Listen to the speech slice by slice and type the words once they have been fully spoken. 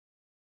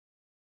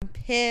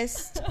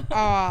pissed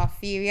off,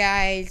 you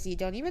guys. You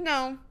don't even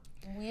know.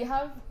 We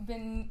have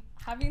been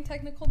having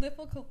technical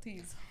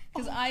difficulties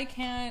because I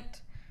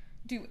can't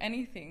do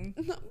anything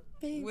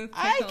with technology.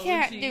 I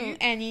can't do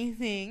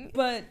anything.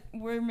 But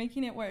we're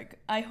making it work.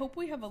 I hope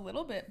we have a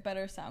little bit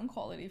better sound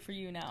quality for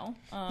you now.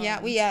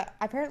 Yeah, we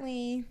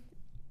apparently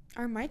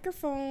our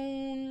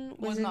microphone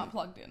was not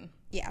plugged in.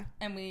 Yeah.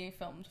 And we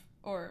filmed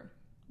or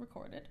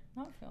recorded,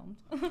 not filmed.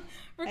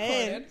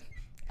 Recorded.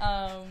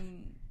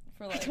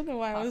 For like I don't know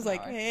why I was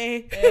like, hour.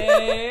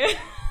 hey.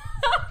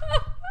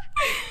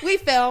 We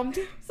filmed.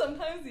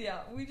 Sometimes, yeah,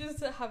 we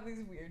just have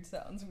these weird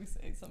sounds we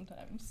say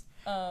sometimes.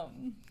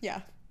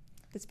 Yeah,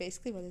 that's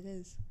basically what it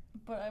is.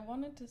 But I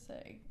wanted to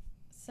say,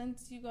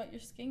 since you got your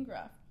skin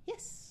graft.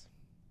 Yes.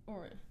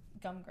 Or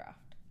gum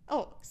graft.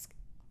 Oh,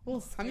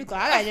 well, I'm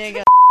glad I didn't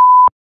get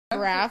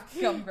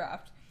graft. Gum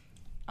graft.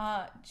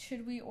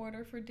 Should we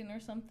order for dinner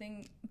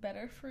something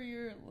better for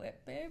your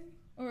lip, babe?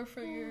 Or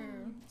for your...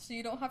 So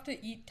you don't have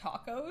to eat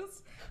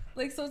tacos?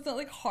 Like, so it's not,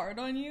 like, hard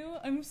on you?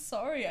 I'm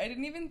sorry. I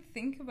didn't even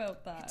think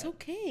about that. It's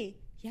okay.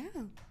 Yeah.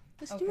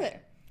 Let's do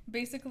it.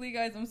 Basically,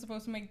 guys, I'm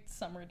supposed to make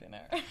summer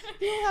dinner.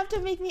 You don't have to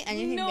make me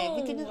anything, No. babe.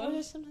 We can just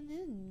order something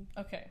in.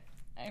 Okay.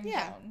 I'm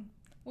down.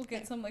 We'll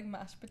get some, like,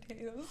 mashed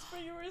potatoes for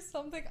you or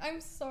something.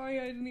 I'm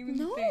sorry. I didn't even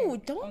think. No,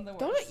 don't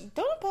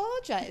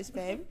apologize,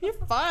 babe. You're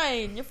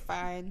fine. You're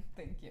fine.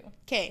 Thank you.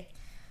 Okay.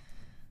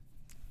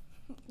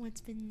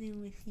 What's been new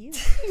with you?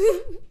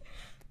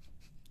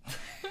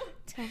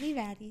 Tell me,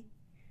 Maddie.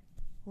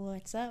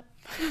 What's up?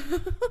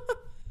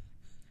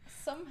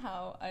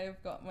 Somehow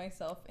I've got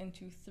myself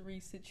into 3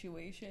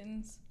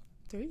 situations.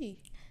 3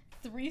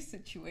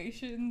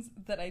 situations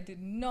that I did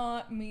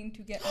not mean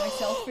to get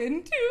myself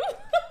into.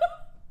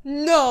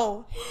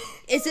 No.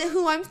 Is it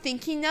who I'm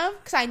thinking of?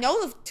 Because I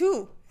know the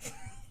 2.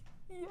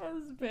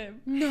 Yes,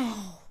 babe. No.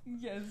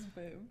 Yes,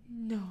 babe.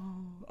 No.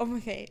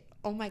 Okay.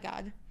 Oh my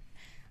god.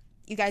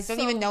 You guys don't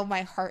even know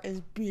my heart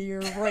is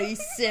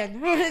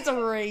racing. It's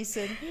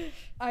racing.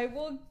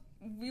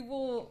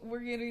 We're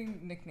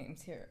getting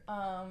nicknames here.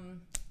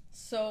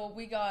 So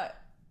we got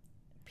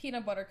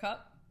Peanut Butter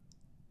Cup.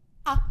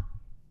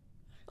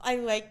 I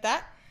like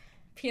that.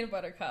 Peanut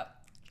Butter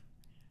Cup.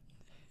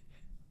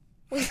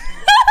 We're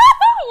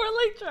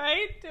like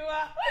trying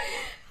to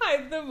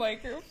hide the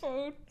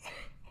microphone.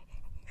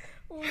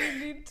 We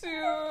need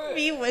to...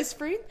 Me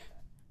whispering?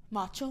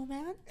 Macho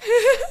Man?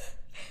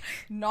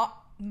 Not...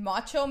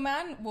 Macho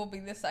Man will be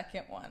the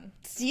second one.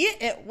 See,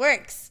 it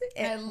works.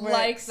 I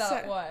like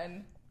that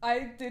one.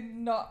 I did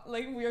not,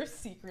 like, we're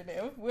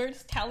secretive. We're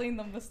just telling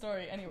them the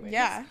story anyways.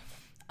 Yeah.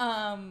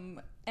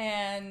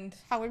 And...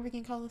 How would we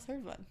can call the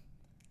third one?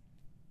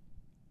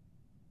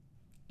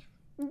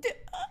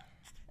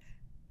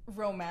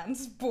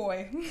 Romance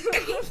Boy.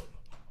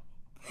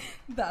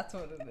 That's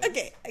what it is.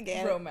 Okay,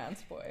 again.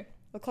 Romance Boy.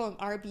 We'll call him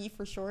RB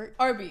for short.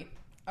 RB.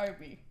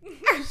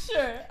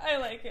 Sure, I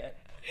like it.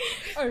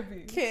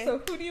 RB. Okay. So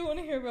who do you want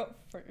to hear about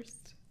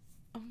first?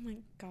 Oh my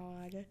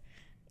god.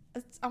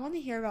 I want to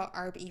hear about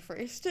RB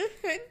first.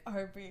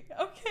 RB.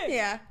 Okay.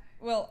 Yeah.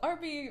 Well,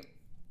 RB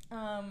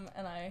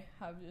and I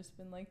have just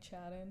been like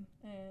chatting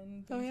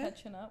and been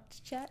catching up.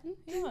 Just chatting?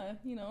 Yeah,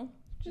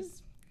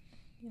 just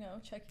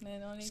checking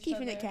in on each other. Just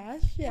keeping it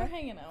cash. Yeah. We're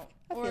hanging out.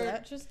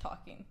 Or just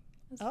talking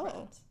as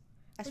friends.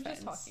 As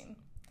friends. Just talking.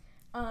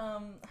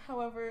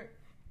 However,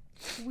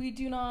 we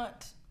do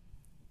not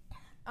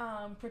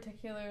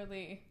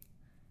particularly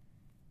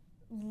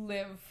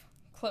live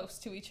close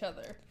to each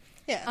other.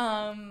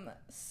 Yeah.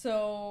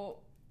 So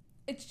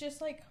it's just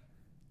like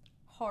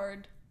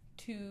hard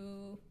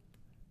to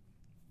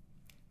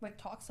like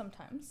talk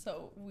sometimes.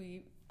 So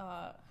we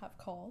have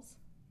calls.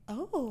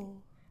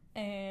 Oh.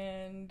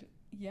 And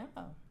yeah.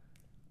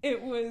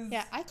 It was...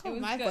 Yeah, I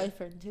called my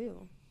boyfriend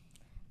too.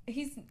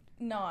 He's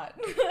not.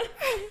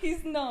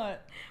 He's not.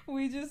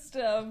 We just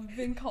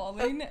been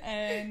calling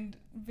and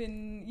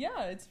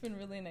it's been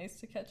really nice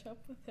to catch up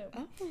with him.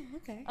 Oh,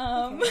 okay.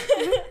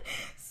 Okay.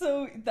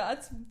 So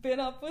that's been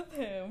up with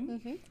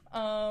him.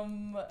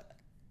 Mm-hmm.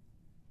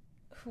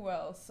 Who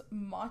else?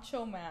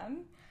 Macho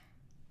Man.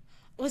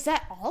 Was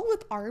that all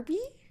with RB?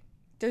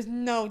 There's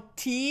no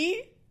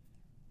T?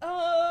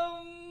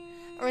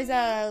 Or is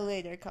that a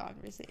later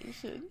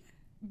conversation?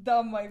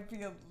 That might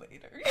be a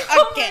later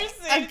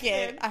conversation.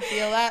 Okay. I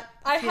feel that.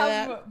 I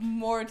have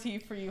more tea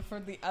for you for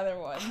the other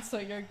one, so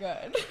you're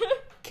good.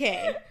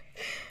 Okay.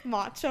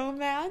 Macho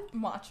Man?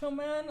 Macho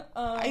Man?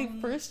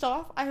 First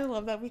off, I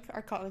love that we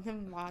are calling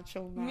him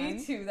Macho Man.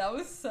 Me too. That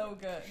was so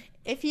good.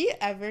 If he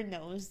ever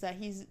knows that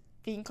he's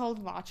being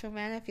called Macho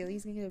Man, I feel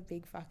he's gonna get a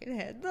big fucking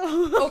head,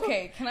 though.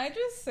 Okay, can I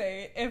just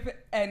say, if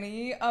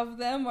any of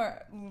them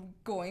are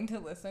going to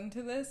listen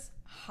to this,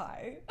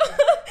 hi.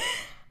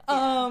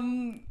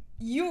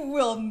 You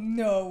will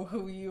know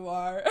who you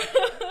are.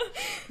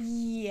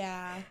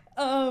 Yeah.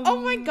 Oh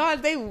my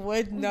god, they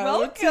would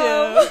know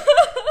too.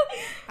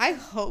 I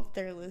hope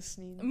they're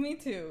listening. Me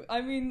too.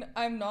 I mean,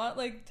 I'm not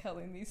like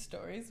telling these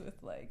stories with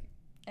like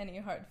any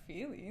hard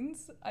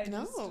feelings.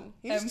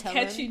 I'm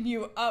catching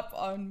you up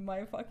on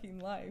my fucking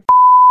life.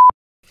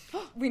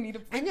 We need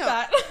to I fix know.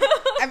 that.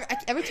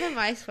 Every time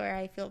I swear,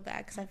 I feel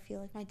bad because I feel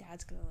like my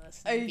dad's gonna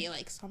listen and be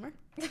like, Summer?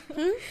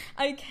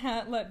 I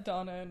can't let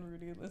Donna and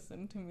Rudy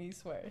listen to me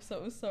swear,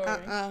 so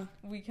sorry.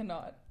 We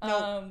cannot.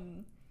 Nope.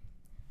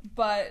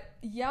 But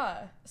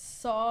yeah,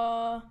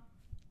 saw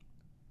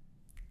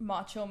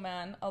Macho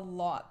Man a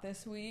lot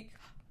this week,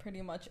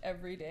 pretty much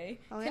every day.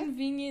 Oh, yeah?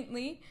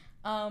 Conveniently,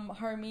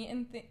 Harmeet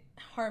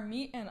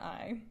and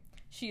I,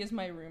 she is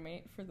my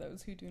roommate for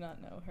those who do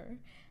not know her.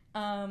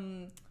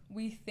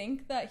 We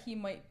think that he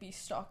might be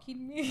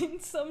stalking me in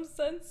some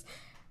sense,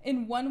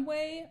 in one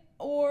way,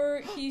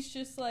 or he's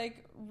just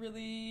like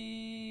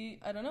really,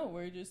 I don't know,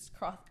 we're just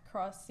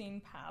crossing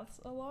paths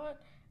a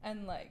lot,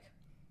 and like,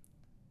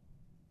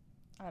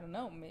 I don't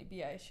know,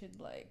 maybe I should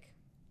like...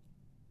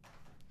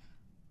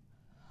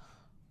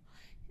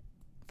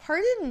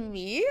 Pardon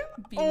me?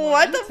 Be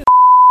What more the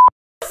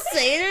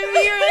say to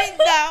me right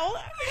now?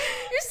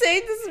 You're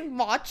saying this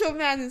macho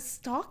man is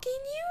stalking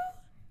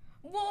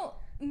you? Well,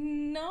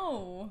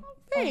 no.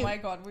 Babe. Oh my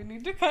god, we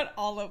need to cut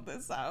all of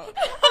this out.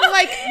 I'm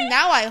like,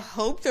 now I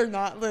hope they're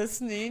not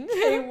listening.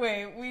 Hey,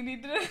 wait, we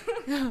need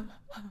to...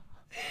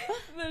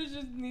 There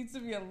just needs to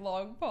be a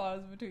long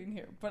pause between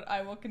here, but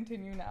I will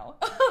continue now.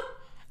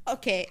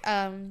 Okay,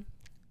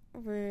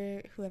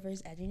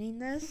 whoever's editing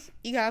this,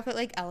 you gotta put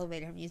like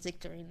elevator music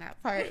during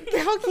that part.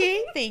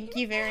 Okay, thank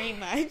you very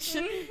much.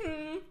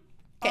 Mm-hmm.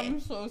 Okay. I'm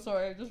so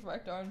sorry, I just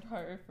wrecked our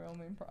entire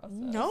filming process.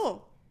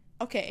 No.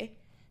 Okay.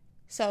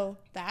 So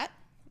that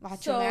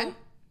Macho Man.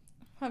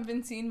 I've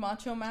been seeing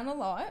Macho Man a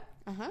lot.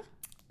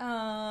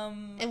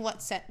 In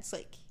what sense?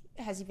 Like,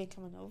 has he been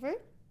coming over?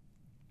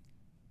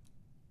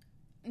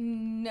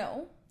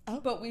 No. Oh.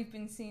 But we've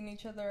been seeing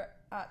each other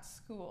at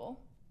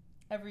school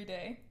every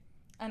day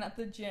and at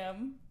the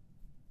gym.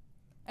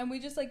 And we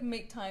just like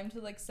make time to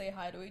like say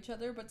hi to each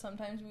other, but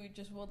sometimes we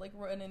just will like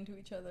run into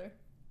each other.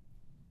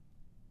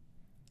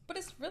 But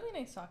it's really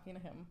nice talking to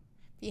him.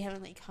 You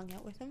haven't like hung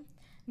out with him?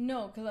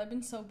 No, because I've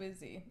been so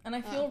busy. And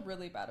I feel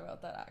really bad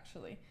about that,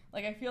 actually.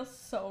 Like, I feel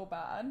so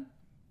bad.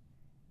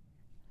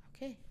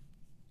 Okay.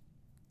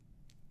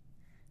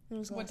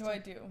 What do I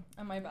do?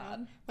 Am I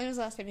bad? When was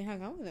the last time you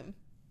hung out with him?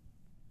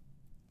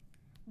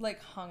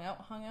 Like, hung out?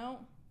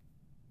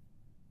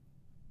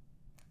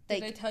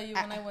 Like, Did I tell you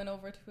when I went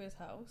over to his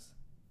house?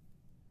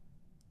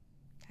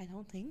 I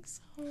don't think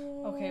so.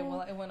 Okay,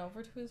 well, I went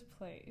over to his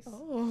place.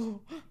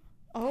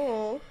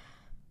 Oh.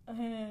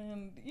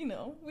 And, you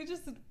know, we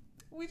just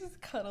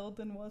cuddled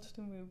and watched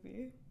a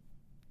movie.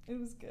 It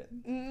was good.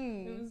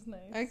 It was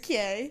nice.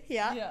 Okay,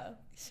 yeah. Yeah.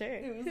 Sure.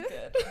 It was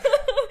good.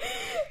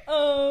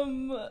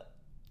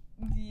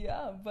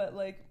 Yeah, but,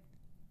 like,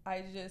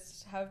 I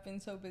just have been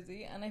so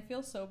busy, and I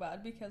feel so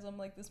bad because I'm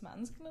like, this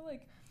man's gonna,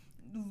 like,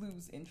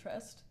 lose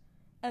interest.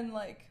 And,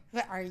 like...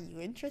 But are you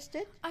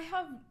interested? I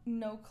have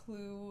no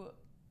clue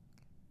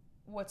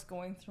what's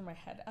going through my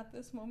head at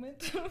this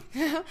moment.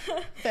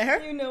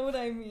 Fair. You know what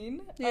I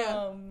mean?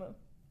 Yeah.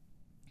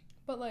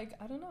 But, like,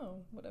 I don't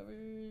know. Whatever.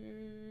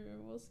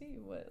 We'll see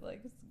what,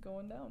 like, is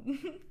going down.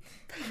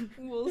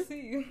 We'll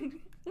see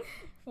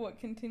what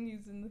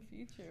continues in the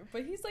future.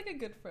 But he's, like, a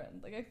good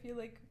friend. Like, I feel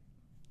like...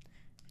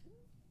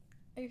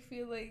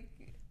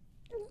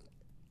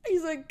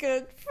 He's a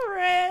good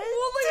friend.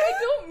 Well, like, I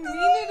don't mean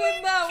it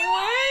in that way.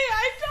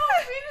 I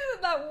don't mean it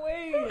in that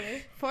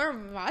way. Poor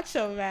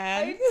Macho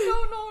Man.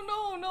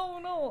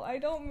 No. I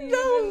don't mean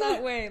it in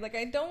that way. Like,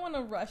 I don't want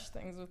to rush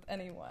things with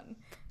anyone.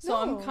 So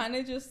I'm kind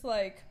of just,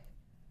 like...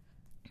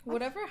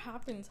 Whatever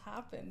happens.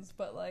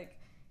 But, like,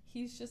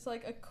 he's just,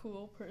 like, a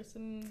cool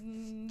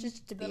person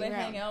just to be that around. I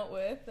hang out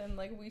with. And,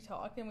 like, we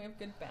talk and we have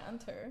good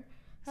banter.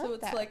 So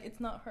it's, like, it's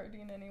not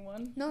hurting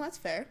anyone. No, that's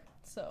fair.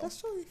 So that's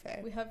totally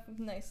fair. We have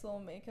nice little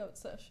makeout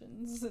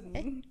sessions.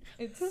 And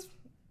it's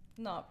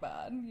not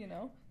bad, you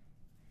know?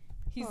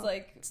 He's,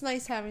 like... It's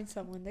nice having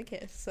someone to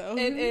kiss, so...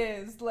 It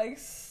is, like,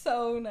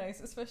 so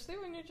nice. Especially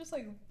when you're just,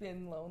 like,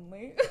 been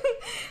lonely.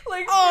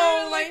 Like,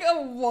 oh, for, like,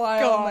 a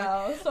while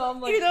now. So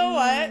I'm like... You know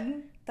what?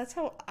 That's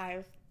how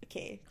I've...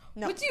 Okay.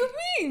 No. What do you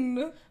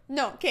mean?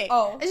 No, okay.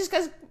 Oh. It's just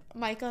because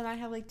Michael and I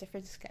have, like,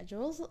 different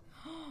schedules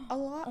a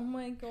lot. Oh,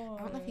 my God.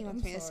 I don't know if he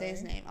wants me to say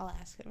his name. I'll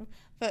ask him.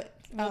 But...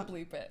 We'll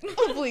bleep it.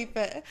 I'll bleep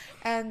it.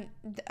 And,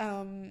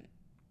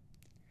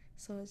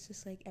 so it's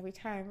just, like, every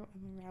time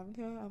I'm around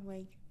him, I'm,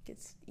 like,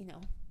 it's, you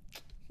know...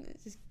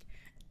 It's just...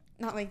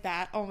 Not like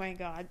that. Oh, my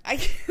God. I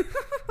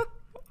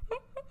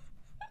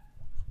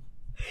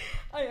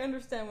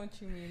understand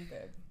what you mean,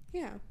 babe.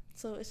 Yeah.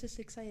 So it's just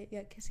exciting.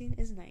 Yeah, kissing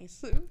is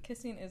nice.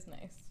 Kissing is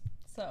nice.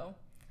 So,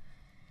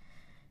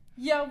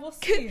 yeah, we'll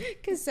see.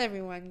 Kiss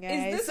everyone,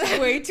 guys. Is this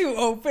way too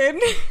open?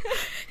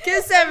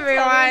 Kiss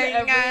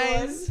everyone,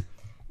 guys.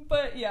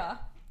 But yeah,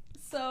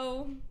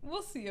 so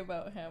we'll see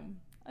about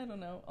him. I don't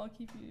know. I'll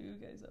keep you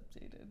guys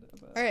updated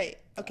about. All right.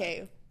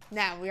 Okay.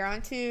 Now we're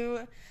on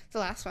to the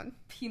last one.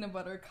 Peanut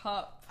butter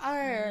cup. All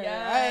right.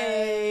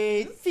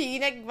 Yes.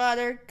 Peanut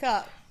butter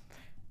cup.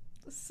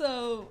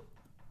 So,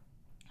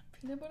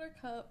 Peanut Butter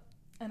Cup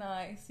and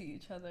I see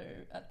each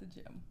other at the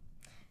gym,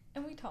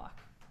 and we talk.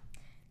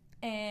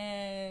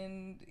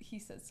 And he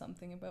said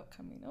something about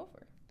coming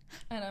over.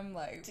 And I'm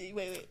like...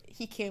 Wait.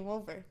 He came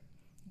over.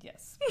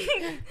 Yes.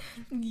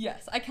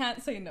 Yes. I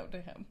can't say no to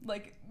him.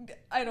 Like,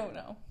 I don't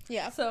know.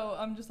 Yeah. So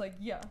I'm just like,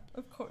 yeah,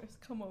 of course.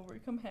 Come over.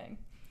 Come hang.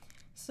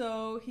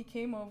 So he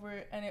came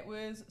over and it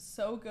was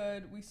so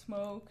good. We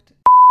smoked.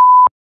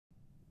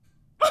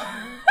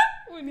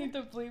 We need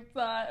to bleep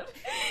that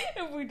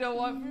if we don't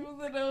want people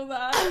to know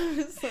that.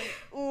 It's like,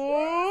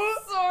 ooh.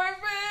 Sorry,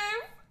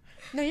 babe.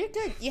 No, you're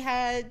good. You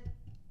had...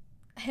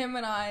 Him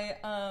and I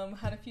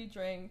had a few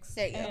drinks.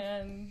 There you go.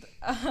 And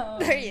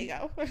there you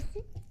go.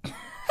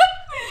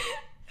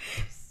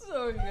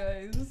 Sorry,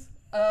 guys.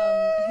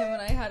 Him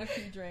and I had a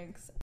few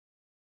drinks.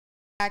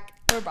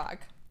 We're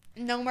back.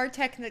 No more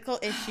technical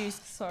issues.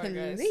 Sorry,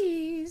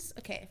 please. guys.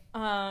 Okay.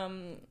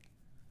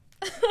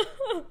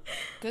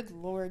 Good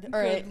lord. Good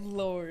All right.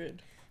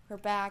 lord. We're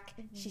back.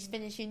 She's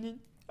finishing.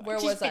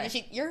 I?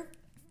 You're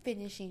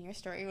finishing your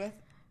story with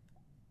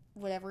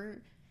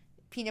whatever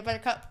peanut butter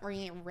cup we're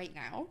eating right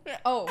now.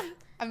 Oh.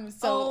 I'm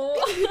so...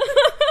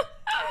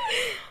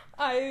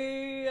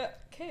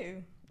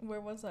 Okay. Where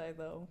was I,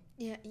 though?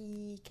 Yeah,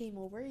 you came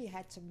over, you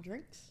had some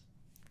drinks,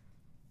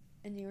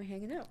 and you were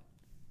hanging out.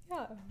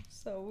 Yeah.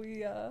 So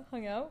we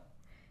hung out,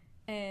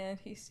 and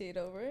he stayed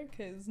over,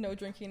 because no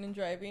drinking and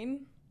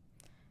driving.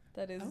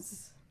 That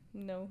is...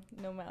 No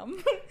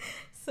ma'am.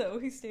 So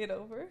he stayed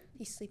over.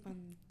 You sleep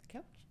on the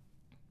couch?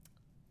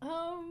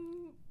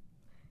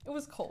 It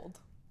was cold.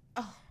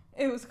 Oh.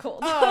 It was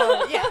cold.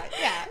 Oh, yeah.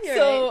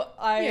 So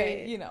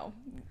right.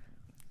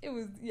 It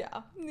was,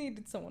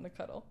 needed someone to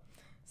cuddle.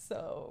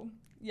 So,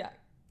 yeah,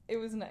 it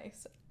was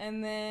nice.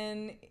 And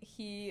then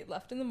he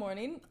left in the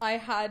morning. I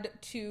had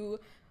to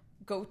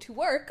go to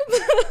work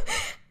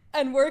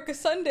and work a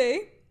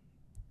Sunday.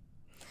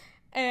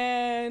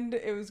 And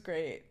it was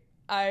great.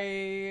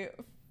 I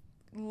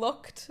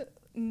looked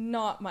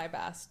not my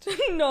best.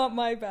 Not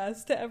my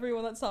best to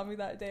everyone that saw me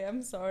that day.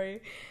 I'm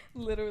sorry.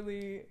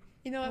 Literally...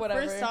 You know what,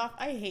 whatever. First off,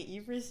 I hate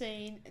you for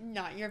saying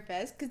not your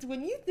best, because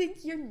when you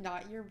think you're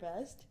not your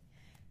best,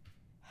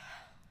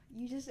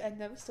 you just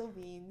end up still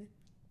being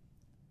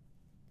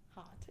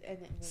hot, and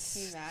it makes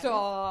me mad.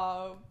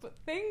 Stop.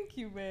 Thank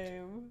you,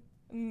 babe.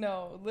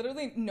 No,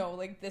 literally, no,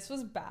 like, this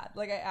was bad.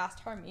 Like, I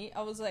asked Harmeet,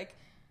 I was like,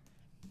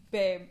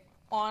 babe,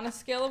 on a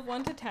scale of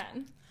 1 to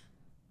 10...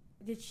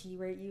 Did she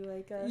rate you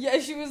like a...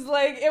 Yeah, she was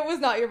like, it was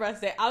not your best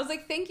day. I was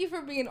like, thank you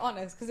for being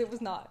honest, because it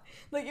was not.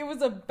 Like, it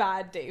was a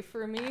bad day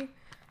for me.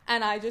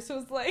 And I just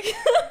was like...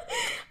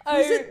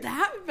 Was it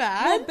that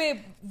bad? No, babe,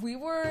 we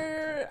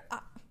were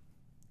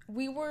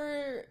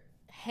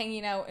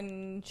hanging out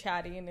and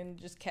chatting and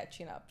just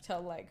catching up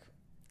till, like...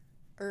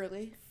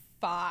 Early.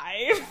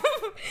 5.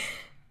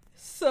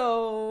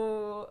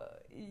 So,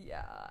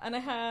 yeah. And I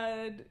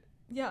had...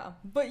 Yeah.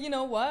 But you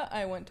know what?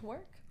 I went to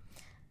work.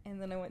 And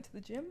then I went to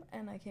the gym.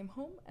 And I came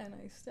home and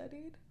I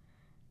studied.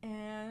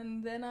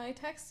 And then I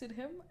texted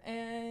him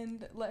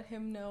and let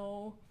him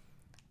know...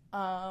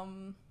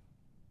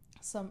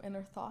 some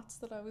inner thoughts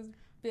that I was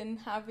been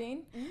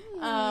having,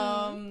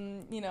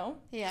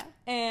 Yeah.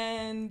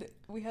 And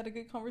we had a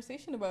good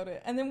conversation about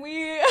it. And then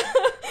we,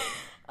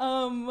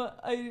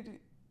 I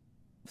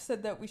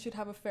said that we should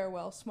have a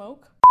farewell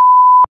smoke,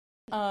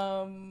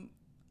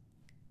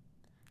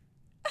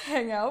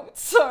 hangout,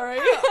 sorry.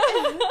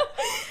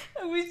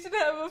 We should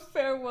have a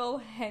farewell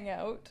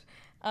hangout,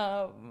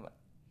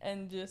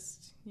 and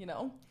just,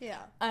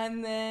 Yeah.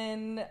 And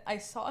then I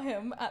saw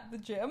him at the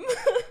gym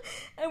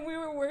and we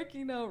were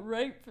working out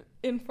right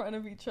in front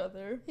of each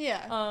other.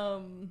 Yeah.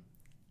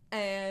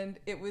 And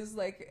it was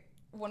like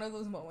one of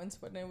those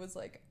moments when it was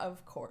like,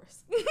 of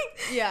course.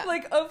 Yeah.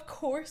 Like, of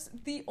course,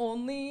 the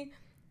only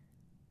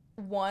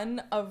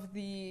one of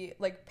the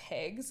like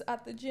pegs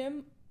at the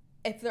gym,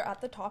 if they're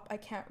at the top, I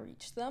can't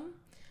reach them.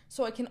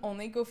 So I can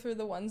only go through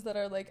the ones that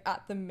are like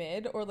at the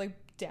mid or like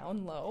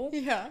down low.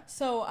 Yeah.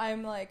 So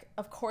I'm like,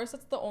 of course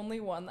it's the only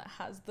one that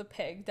has the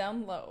peg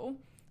down low.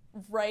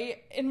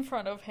 Right in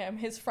front of him,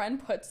 his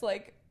friend puts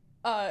like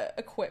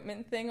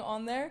equipment thing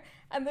on there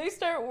and they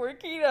start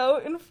working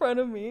out in front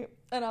of me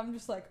and I'm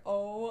just like,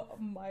 oh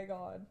my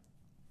god.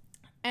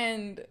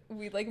 And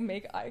we like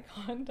make eye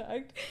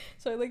contact.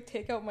 So I like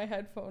take out my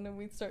headphone and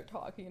we start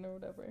talking or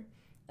whatever.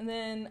 And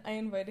then I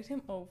invited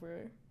him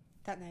over.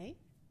 That night?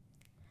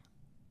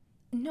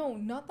 No,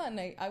 not that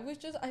night. I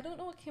don't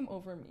know what came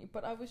over me,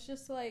 but I was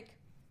just like,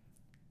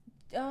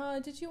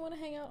 did you want to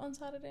hang out on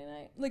Saturday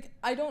night? Like,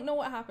 I don't know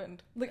what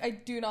happened. Like, I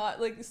do not,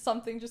 like,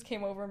 something just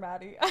came over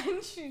Maddie,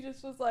 and she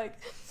just was like,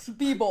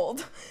 be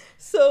bold.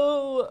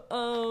 So,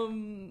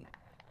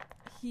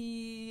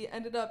 he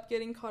ended up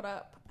getting caught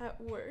up at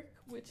work,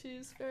 which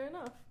is fair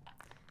enough.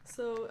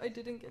 So, I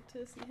didn't get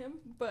to see him,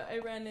 but I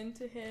ran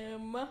into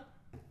him...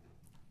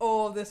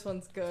 Oh, this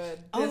one's good.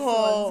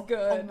 One's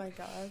good. Oh my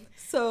god.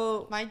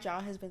 So my jaw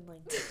has been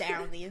like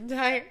down the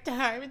entire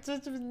time. It's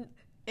just been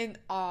in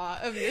awe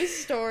of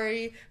this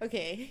story.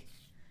 Okay.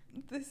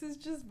 This has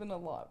just been a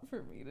lot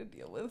for me to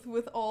deal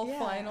with all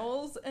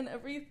finals and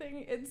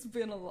everything. It's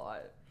been a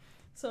lot.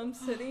 So I'm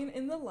sitting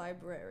in the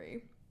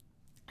library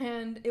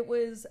And it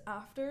was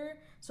after,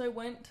 so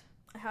I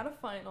had a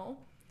final,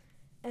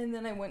 and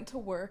then I went to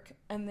work,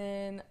 and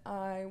then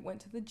I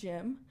went to the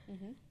gym.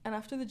 Mm-hmm. And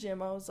after the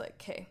gym, I was like,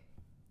 okay,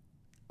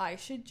 I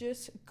should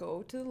just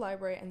go to the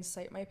library and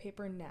cite my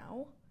paper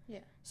now. Yeah.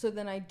 So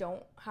then I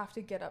don't have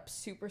to get up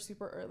super,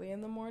 super early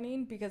in the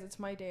morning because it's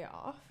my day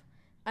off.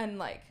 And,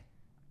 like,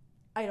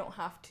 I don't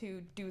have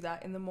to do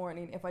that in the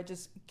morning if I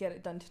just get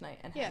it done tonight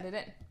and hand it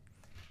in.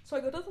 So I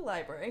go to the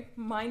library,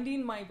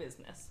 minding my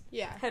business.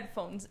 Yeah.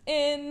 Headphones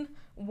in,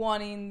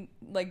 wanting,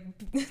 like,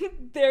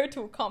 there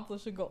to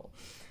accomplish a goal.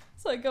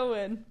 So I go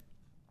in,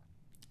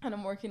 and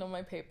I'm working on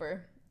my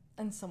paper,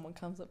 and someone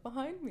comes up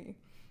behind me.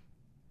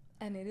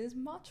 And it is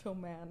Macho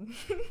Man.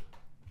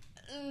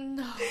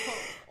 No.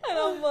 And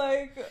I'm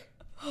like,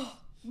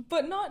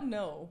 but not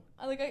no.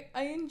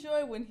 I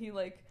enjoy when he,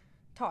 like,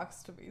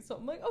 talks to me. So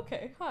I'm like,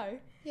 okay, hi.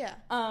 Yeah.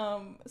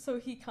 So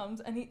he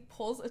comes and he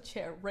pulls a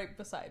chair right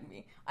beside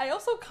me. I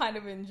also kind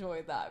of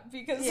enjoy that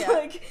because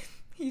like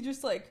he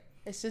just like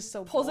it's just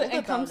so pulls it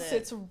and comes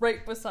sits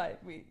right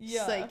beside me. Yeah.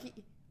 It's like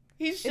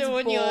he's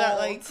showing you that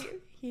like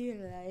he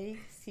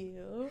likes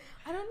you.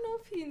 I don't know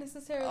if he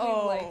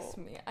necessarily likes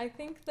me. I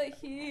think that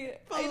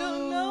I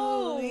don't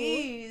know.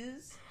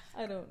 Please.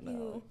 I don't know.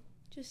 You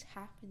just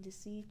happen to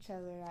see each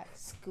other at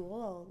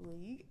school.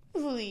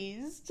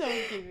 Please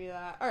don't give me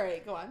that. All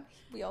right, go on.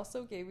 We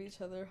also gave each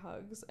other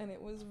hugs, and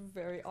it was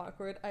very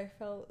awkward. I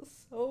felt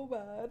so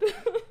bad.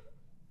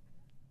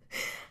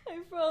 I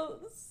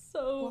felt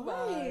so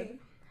bad.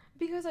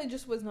 Because I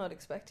just was not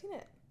expecting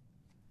it.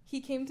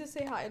 He came to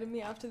say hi to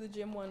me after the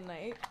gym one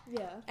night.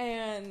 Yeah.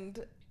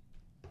 And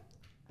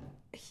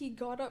he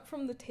got up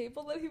from the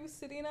table that he was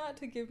sitting at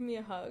to give me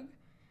a hug.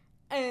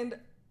 And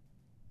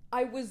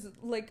I was,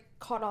 like,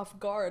 caught off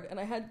guard, and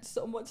I had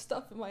so much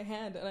stuff in my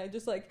hand, and I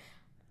just, like,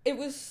 it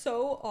was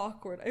so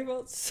awkward. I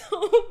felt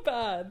so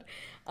bad.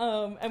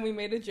 And we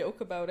made a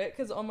joke about it,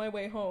 because on my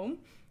way home,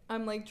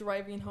 I'm, like,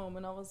 driving home,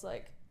 and I was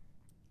like,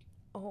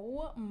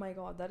 oh my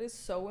god, that is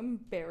so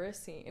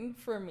embarrassing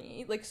for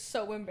me. Like,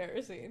 so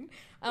embarrassing.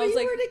 I was you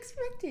like, weren't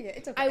expecting it.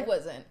 It's okay. I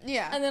wasn't.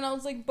 Yeah. And then I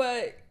was like,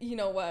 but you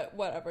know what?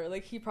 Whatever.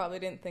 Like, he probably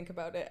didn't think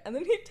about it. And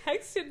then he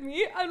texted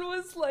me and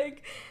was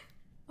like,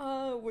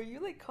 were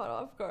you, like, caught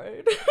off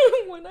guard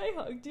when I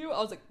hugged you? I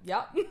was like,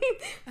 yeah.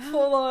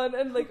 Full on.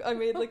 And, like, I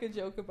made, like, a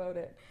joke about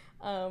it.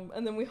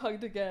 And then we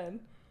hugged again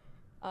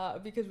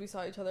because we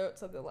saw each other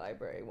outside the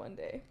library one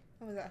day.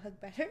 Was that hug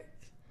better?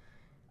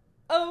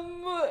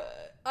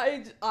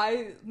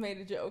 I made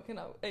a joke and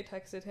I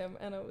texted him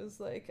and I was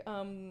like,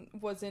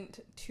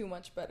 wasn't too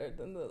much better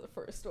than the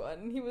first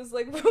one. He was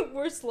like,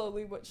 we're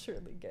slowly but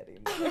surely getting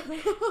there.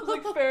 I was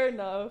like, fair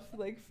enough.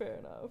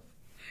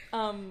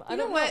 I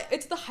don't know.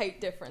 It's the height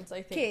difference,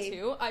 I think,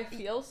 too. I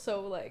feel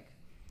so, like,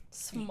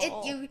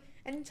 small.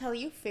 Until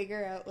you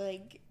figure out,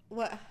 like,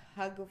 what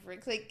hug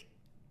works. Like,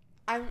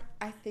 I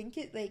think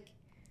it, like,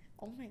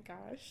 oh my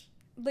gosh.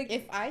 Like,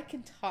 if I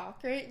can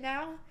talk right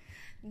now,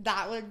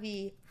 that would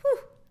be,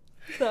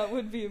 that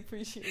would be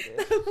appreciated.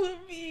 That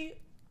would be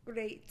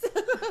great.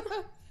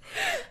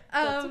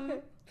 That's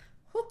okay.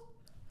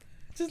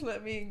 Just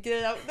let me get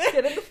it out there.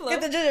 Get in the flow.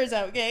 Get the jitters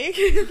out, okay?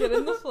 Get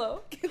in the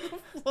flow. Get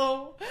the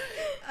flow.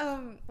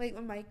 Like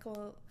when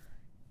Michael,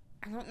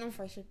 I don't know if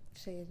I should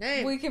say his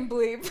name. We can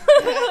bleep.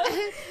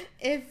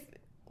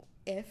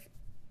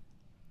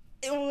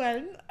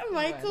 When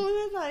Michael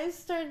and I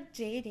started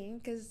dating,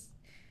 because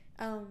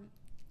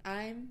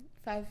I'm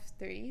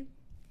 5'3",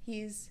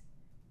 he's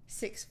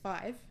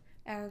 6'5",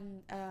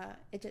 and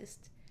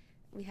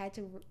we had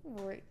to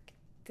work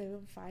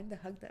to find the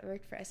hug that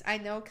worked for us. I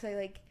know,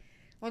 because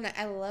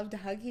I loved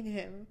hugging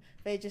him,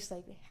 but it just,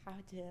 like,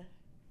 had to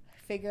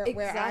figure out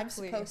where I'm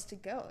supposed to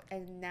go,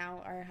 and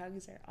now our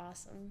hugs are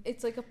awesome.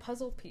 It's like a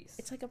puzzle piece.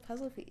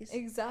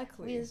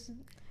 Exactly.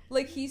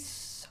 Like, he's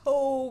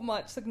so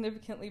much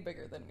significantly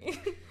bigger than me.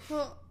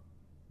 Well,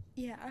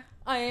 yeah.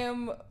 I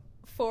am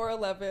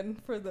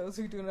 4'11", for those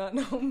who do not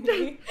know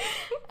me,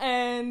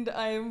 and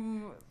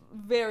I'm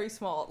very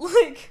small.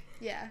 Like,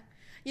 yeah.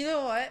 You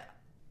know what?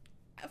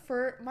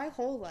 For my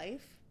whole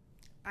life,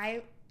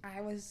 I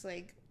was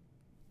like,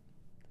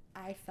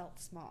 I felt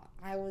small.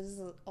 I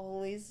was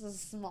always a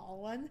small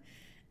one.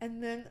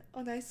 And then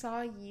when I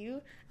saw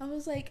you, I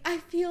was like, I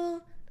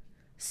feel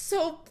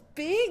so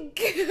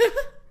big.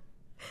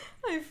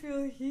 I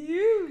feel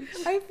huge.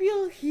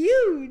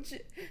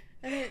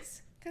 And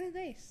it's kind of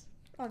nice,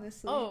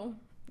 honestly. Oh,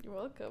 you're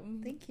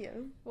welcome. Thank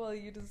you. Well,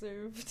 you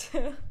deserve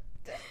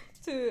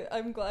to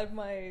I'm glad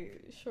my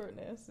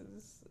shortness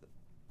is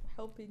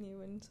helping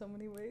you in so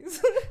many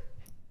ways.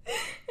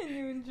 And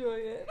you enjoy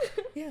it.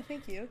 Yeah,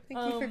 thank you.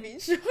 Thank you for being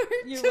short.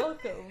 You're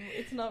welcome.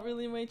 It's not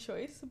really my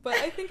choice, but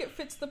I think it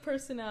fits the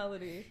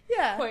personality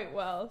quite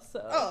well.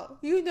 So. Oh,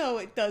 you know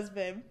it does,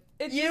 babe.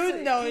 Your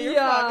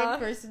fucking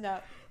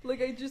personality.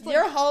 Like, I just,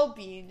 your whole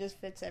being just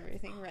fits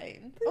everything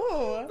right.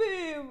 Oh,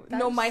 babe.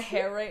 No, my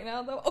hair right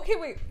now, though. Okay,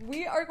 wait.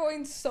 We are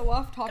going so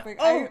off topic.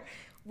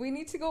 We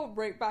need to go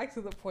right back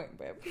to the point,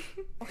 babe.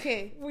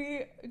 Okay.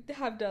 We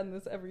have done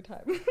this every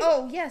time.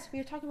 Oh, yes, we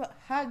were talking about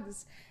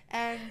hugs.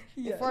 And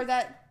Yes. before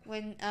that,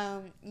 when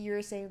you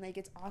were saying, like,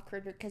 it's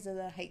awkward because of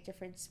the height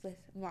difference with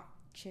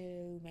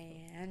Macho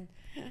Man.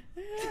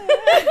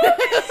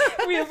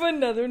 We have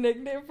another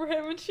nickname for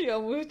him, and she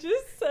almost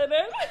just said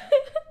it.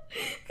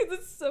 Because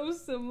it's so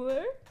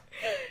similar.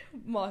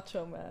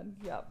 Macho Man,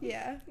 yep.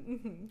 Yeah.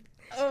 Mm-hmm.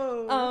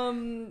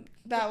 Oh.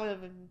 That would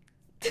have been...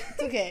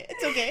 It's okay.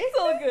 It's okay. It's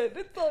all good.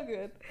 It's all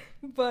good.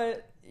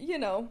 But, you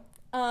know,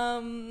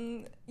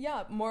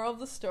 yeah, moral of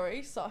the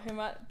story, saw him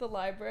at the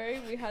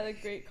library. We had a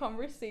great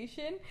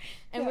conversation,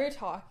 and we were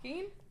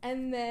talking,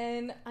 and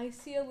then I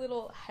see a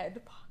little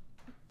head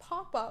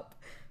pop up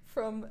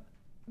from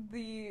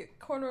the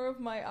corner of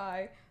my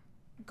eye,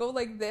 go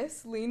like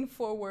this, lean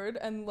forward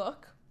and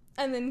look,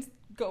 and then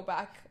go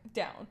back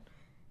down.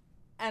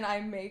 And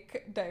I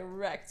make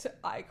direct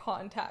eye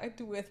contact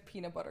with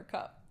Peanut Butter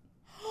Cup.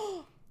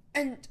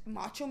 And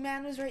Macho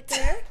Man was right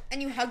there?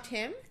 And you hugged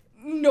him?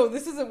 No,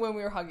 this isn't when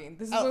we were hugging.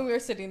 This is Oh. when we were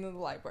sitting in the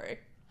library.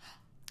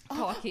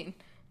 Talking.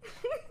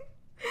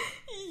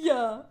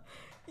 Yeah.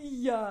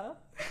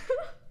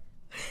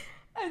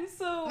 And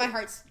so... My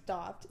heart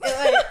stopped.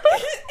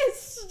 It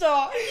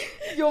stopped.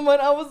 Yo,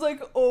 man, I was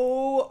like,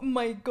 oh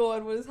my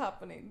god, what is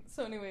happening?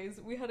 So anyways,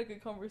 we had a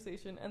good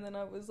conversation, and then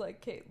I was like,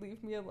 Kate,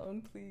 leave me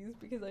alone, please,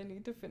 because I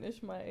need to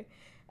finish my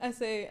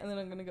essay, and then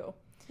I'm gonna go.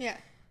 Yeah.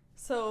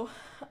 So,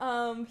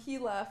 he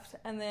left,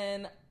 and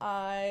then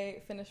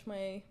I finished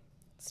my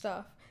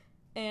stuff,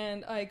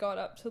 and I got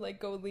up to, like,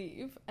 go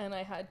leave, and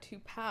I had to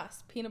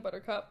pass Peanut Butter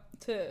Cup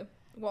to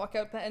walk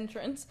out the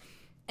entrance,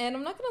 and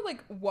I'm not gonna,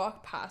 like,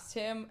 walk past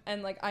him,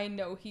 and, like, I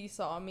know he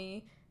saw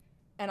me,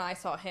 and I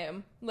saw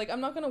him. Like, I'm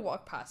not gonna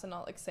walk past and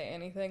not, like, say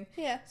anything.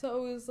 Yeah.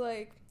 So it was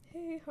like,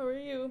 hey, how are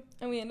you?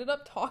 And we ended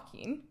up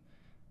talking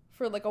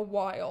for, like, a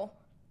while,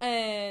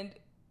 and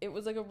it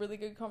was, like, a really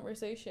good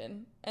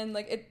conversation. And,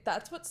 like,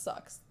 that's what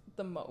sucks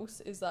the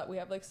most, is that we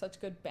have, like, such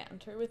good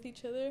banter with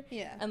each other.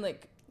 Yeah. And,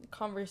 like,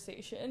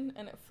 conversation,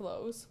 and it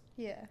flows.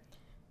 Yeah.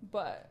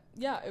 But,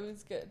 yeah, it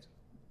was good.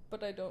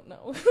 But I don't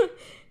know.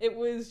 It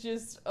was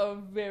just a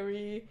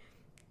very,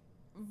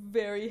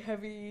 very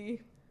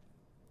heavy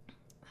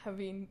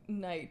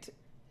night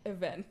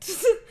event.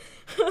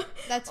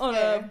 That's on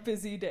fair. a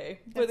busy day.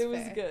 But That's it was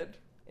fair. good.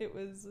 It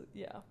was,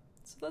 yeah.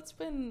 So that's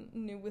been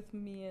new with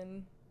me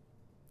and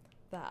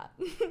that.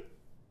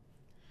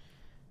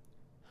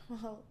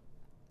 Well,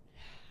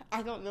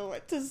 I don't know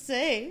what to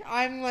say.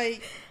 I'm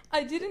like,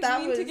 I didn't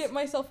That mean to was- get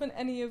myself in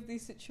any of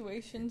these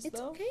situations, it's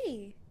though.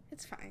 okay.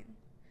 It's fine.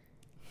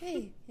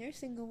 Hey, you're a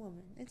single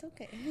woman. It's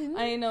okay.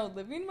 I know,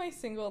 living my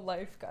single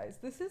life, guys,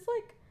 this is,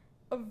 like,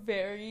 a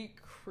very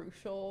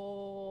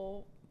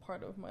crucial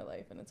part of my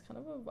life, and it's kind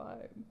of a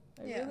vibe.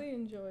 I Yeah. really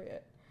enjoy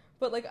it.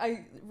 But, like,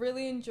 I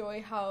really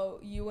enjoy how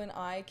you and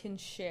I can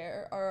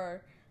share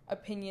our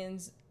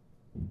opinions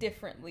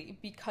differently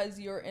because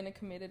you're in a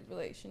committed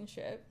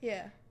relationship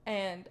Yeah.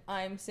 and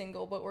I'm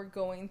single, but we're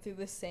going through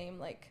the same,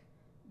 like,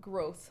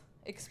 growth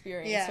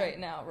experience Yeah. right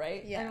now,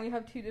 right? Yeah. And we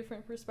have two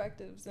different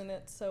perspectives, and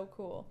it's so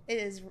cool. It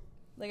is.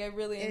 Like, I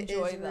really It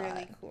enjoy is that.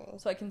 really cool.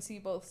 So I can see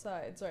both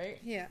sides, right?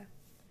 Yeah.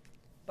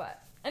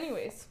 But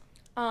anyways,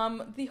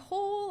 the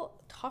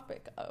whole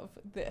topic of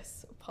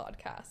this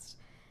podcast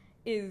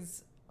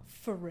is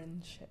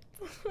friendship.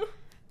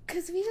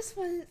 Because we just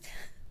wanted.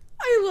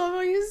 I love how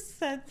you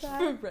said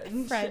that.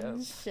 Friendship.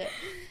 Friendship.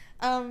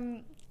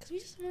 Because we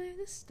just wanted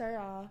to start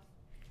off.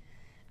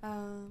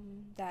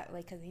 That,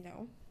 like, because, you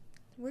know,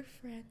 we're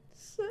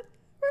friends.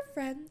 We're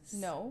friends.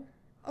 No.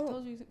 I Oh.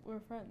 told you we're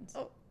friends.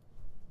 Oh.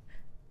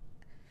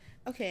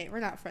 Okay, we're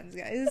not friends,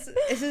 guys.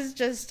 This is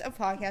just a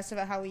podcast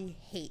about how we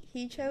hate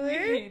each We other.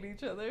 hate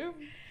each other.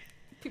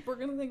 People are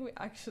gonna think we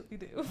actually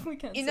do. We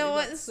can't You say know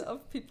that what?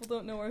 stuff. People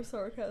don't know our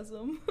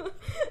sarcasm.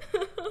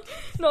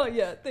 Not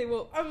yet. They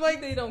will. I'm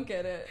like They don't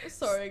get it.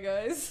 Sorry,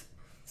 guys.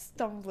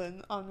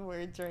 stumbling on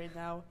words right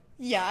now.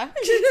 Yeah.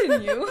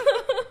 Continue.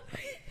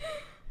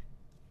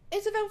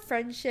 It's about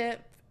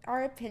friendship,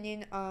 our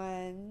opinion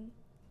on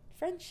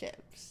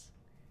friendships.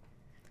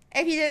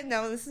 If you didn't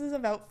know, this is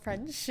about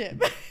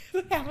friendship.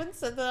 We haven't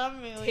said that a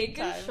million Take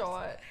times. a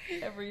shot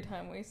every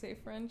time we say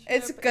friendship.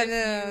 It's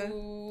gonna- If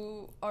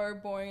you are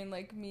boring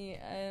like me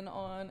and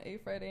on a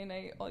Friday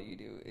night all you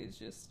do is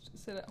just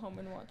sit at home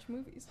and watch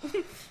movies.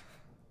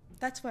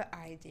 That's what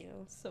I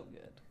do. So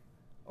good.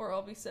 Or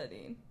I'll be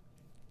studying.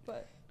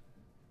 But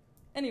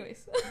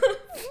anyways.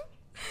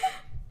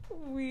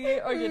 We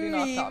are getting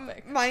off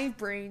topic. My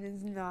brain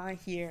is not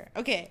here.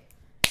 Okay.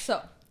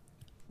 So,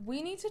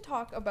 we need to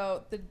talk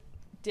about the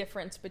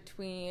difference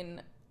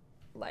between,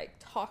 like,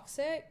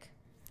 toxic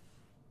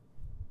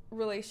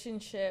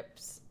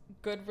relationships,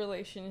 good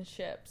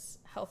relationships,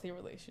 healthy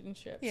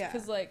relationships. Yeah.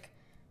 Because, like,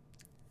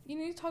 you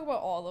need to talk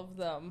about all of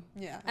them.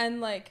 Yeah. And,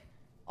 like,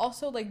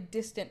 also, like,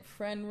 distant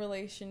friend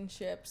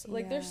relationships.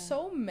 Like, there's Yeah.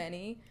 so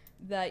many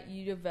that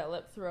you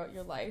develop throughout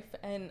your life.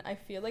 And I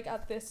feel like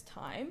at this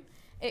time,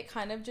 it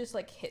kind of just,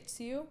 like, hits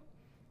you.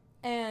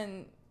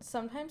 And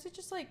sometimes it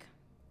just, like,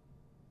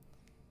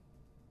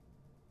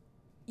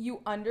 you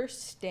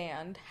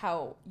understand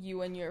how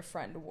you and your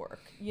friend work.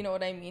 You know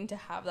what I mean? To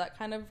have that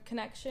kind of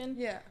connection.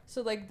 Yeah.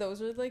 So, like,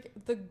 those are, like,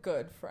 the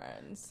good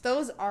friends.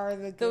 Those are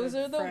the good Those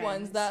are the friends.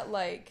 ones that,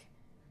 like,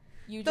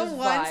 you the just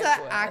ones vibe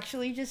that with.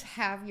 actually just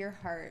have your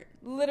heart.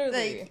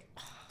 Literally.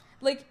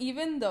 Like,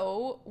 even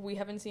though we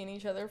haven't seen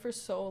each other for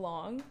so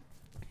long,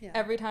 Yeah.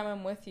 every time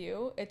I'm with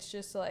you, it's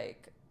just,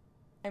 like,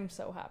 I'm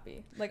so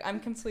happy. Like, I'm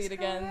complete That's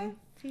again. how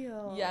I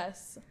feel.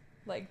 Yes.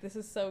 Like, this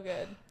is so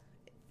good.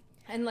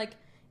 And, like,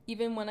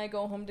 even when I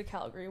go home to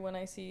Calgary, when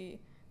I see,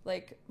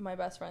 like, my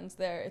best friends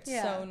there, it's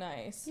so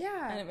nice.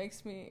 Yeah. And it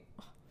makes me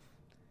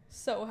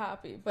so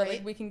happy. But, Right?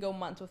 like, we can go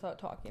months without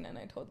talking, and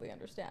I totally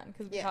understand.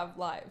 Because we Yeah. have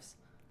lives.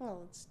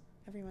 Well,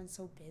 everyone's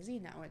so busy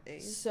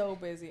nowadays. So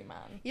busy,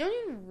 man. You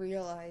don't even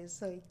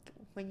realize, like,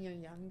 when you're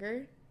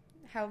younger,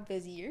 how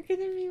busy you're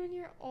gonna be when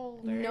you're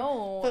older.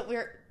 No. But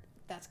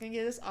that's gonna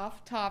get us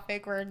off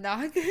topic. We're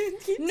not gonna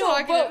keep No,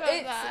 talking but about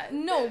it's that.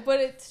 no,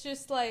 but it's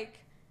just like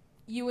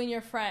you and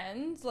your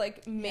friends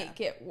like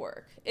make it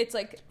work. It's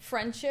like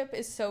friendship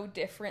is so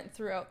different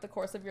throughout the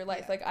course of your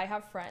life. Yeah. Like I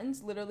have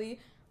friends literally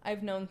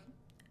I've known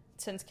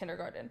since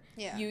kindergarten.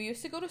 Yeah. You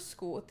used to go to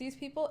school with these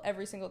people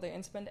every single day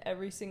and spend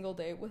every single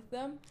day with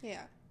them.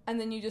 Yeah. And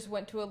then you just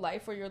went to a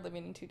life where you're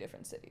living in two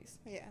different cities.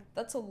 Yeah.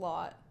 That's a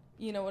lot.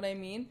 You know what I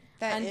mean?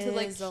 That and to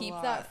like is a keep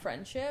lot. that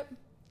friendship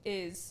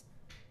is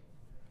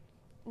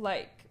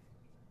like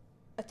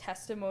a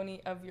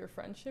testimony of your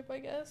friendship, I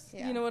guess.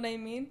 Yeah. You know what I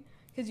mean?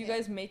 Because you Yeah.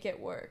 guys make it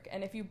work,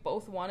 and if you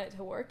both want it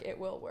to work, it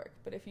will work.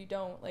 But if you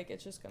don't, like,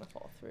 it's just gonna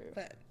fall through.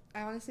 But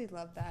I honestly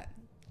love that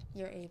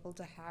you're able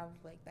to have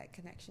like that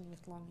connection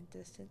with long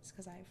distance,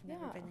 because I've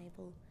never Yeah. been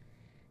able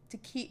to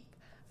keep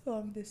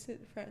long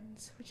distance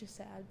friends, which is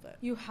sad. But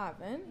You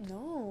haven't?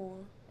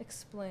 no,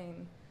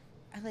 Explain.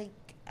 I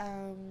like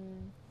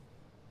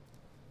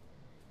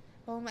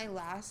well, my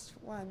last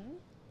one,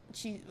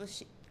 she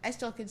I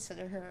still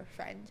consider her a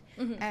friend.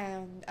 Mhm.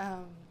 And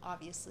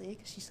obviously,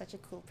 because she's such a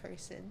cool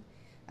person,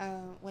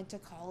 went to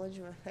college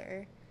with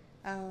her,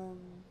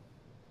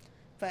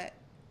 but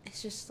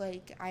it's just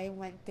like I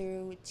went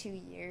through 2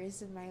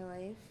 years in my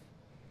life,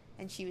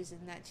 and she was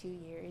in that 2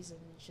 years, and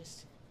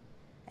just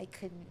I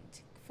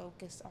couldn't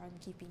focus on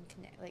keeping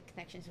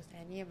connections with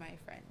any of my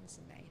friends,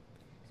 and I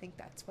think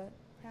that's what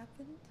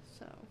happened.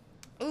 So,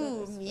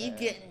 ooh, is me fair.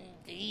 getting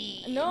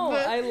deep. No,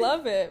 I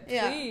love it.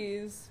 Yeah.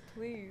 Please.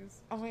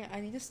 Oh my god,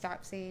 I need to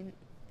stop saying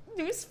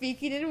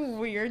speaking in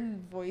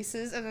weird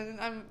voices, and then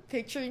I'm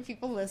picturing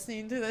people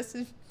listening to this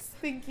and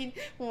thinking,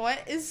 what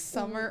is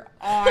Summer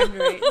on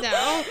right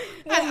now?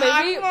 Well, And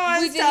maybe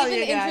I'm we gonna tell didn't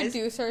you even guys.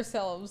 introduce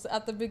ourselves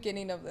at the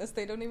beginning of this.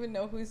 They don't even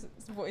know whose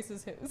voice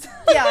is whose.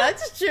 Yeah,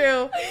 that's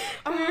true.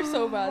 We were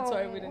so bad,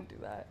 sorry we Oh. didn't do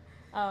that.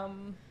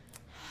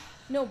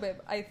 No, babe,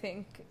 I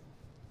think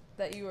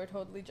that you were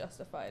totally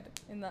justified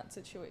in that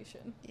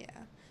situation. Yeah,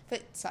 but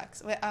it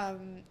sucks.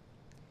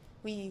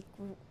 We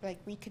like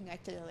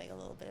reconnected like a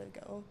little bit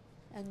ago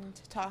and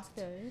talked,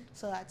 Good.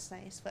 so that's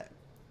nice. But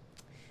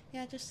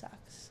yeah, it just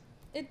sucks.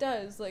 It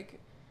does. Like,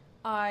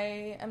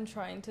 I am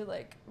trying to,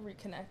 like,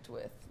 reconnect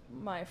with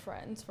my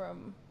friends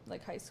from,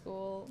 like, high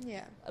school.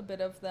 Yeah, A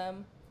bit of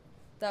them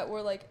that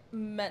were, like,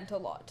 meant a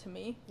lot to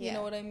me. You Yeah.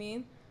 know what I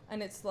mean?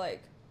 And it's,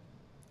 like,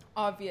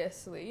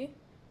 obviously,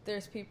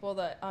 there's people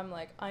that I'm,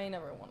 like, I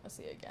never want to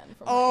see again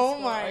from Oh high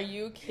school. my- Are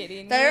you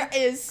kidding me? there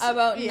is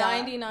About yeah.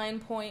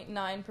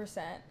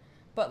 99.9%.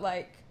 But,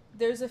 like,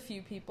 there's a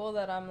few people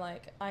that I'm,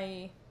 like,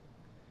 I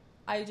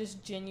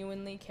just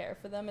genuinely care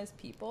for them as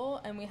people,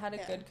 and we had a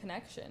Yeah. good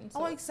connection. So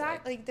Oh, it's, like,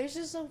 exactly. Like, there's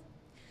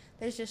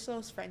just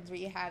those friends where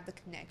you have the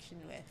connection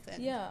with.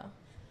 And, yeah.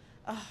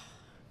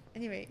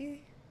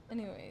 Anyway,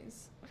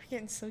 Anyways. we're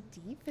getting so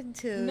deep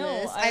into No,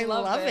 this. I I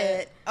love love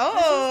it. it. Oh,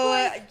 This is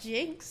like-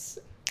 Jinx,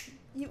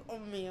 you owe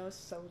me a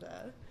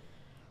soda.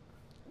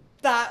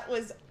 That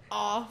was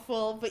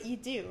awful, but you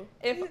do.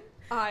 If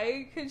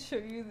I could show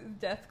you the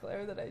death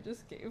glare that I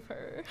just gave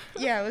her.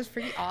 Yeah, it was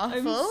pretty awful.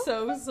 I'm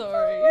so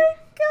sorry. Oh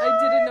my I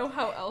didn't know God.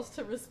 how else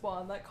to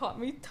respond. That caught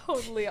me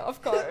totally off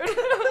guard.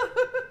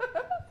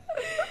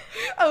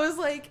 I was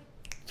like,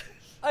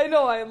 I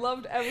know, I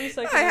loved every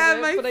second I had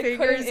of my it, but I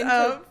fingers couldn't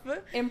up.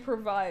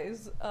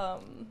 improvise a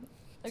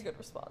good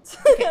response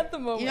Okay, at the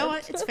moment. You know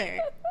what? It's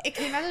fair. It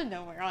came out of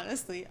nowhere,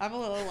 honestly. I'm a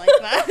little like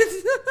that.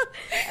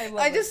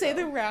 I just it, say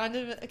though. the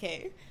random.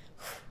 Okay.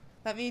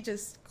 Let me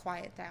just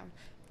quiet down.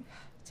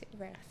 Take a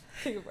breath.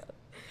 Take a breath.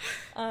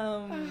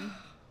 My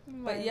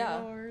But yeah,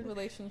 Lord.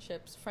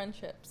 relationships,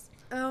 friendships,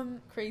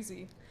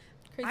 crazy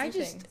I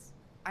just- things.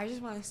 I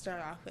just want to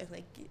start off with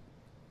like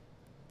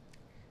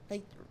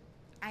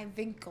I've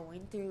been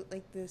going through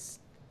like this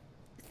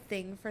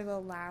thing for the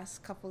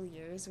last couple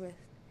years with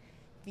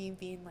me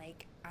being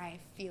like, I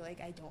feel like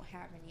I don't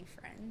have any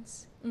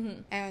friends,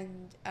 Mm-hmm.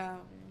 and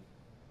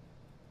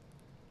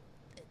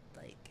it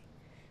like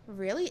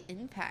really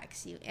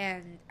impacts you.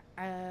 And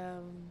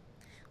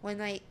when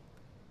I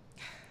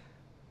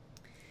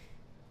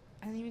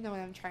don't even know what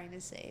I'm trying to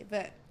say,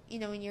 but you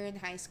know, when you're in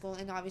high school,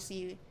 and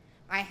obviously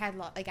I had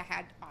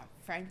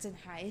friends in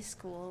high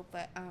school,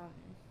 but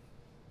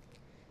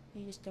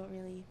you just don't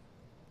really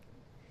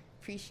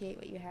appreciate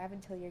what you have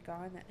until you're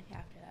gone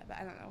after that. But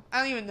I don't know. I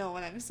don't even know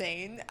what I'm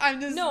saying. I'm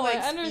just No, like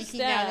I understand.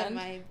 speaking out of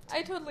my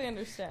I totally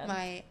understand.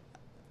 my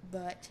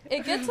butt.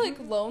 It gets like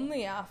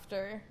lonely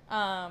after.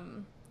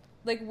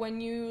 Like when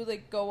you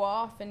like go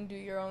off and do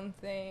your own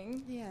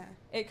thing. Yeah.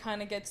 It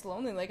kind of gets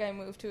lonely. Like I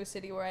moved to a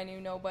city where I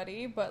knew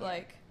nobody but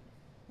like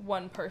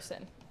one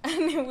person.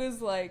 And it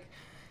was like,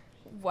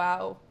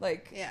 wow,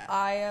 like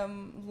I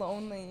am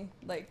lonely.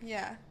 Like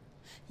yeah.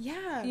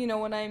 You know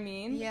what I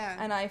mean? Yeah.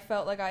 And I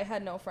felt like I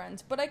had no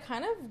friends. But I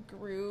kind of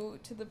grew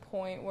to the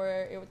point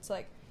where it was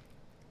like,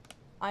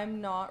 I'm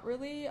not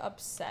really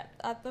upset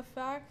at the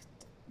fact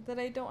that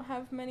I don't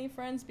have many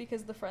friends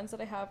because the friends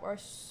that I have are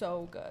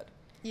so good.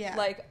 Yeah.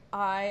 Like,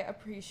 I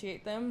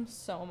appreciate them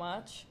so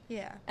much.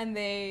 Yeah. And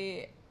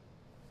they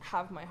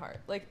have my heart.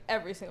 Like,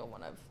 every single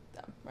one of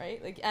them,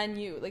 right? Like, and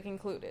you, like,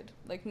 included.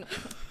 Like, no,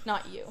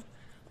 not you.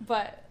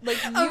 But,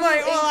 like, you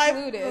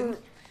included.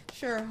 I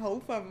sure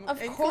hope I'm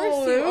Of included.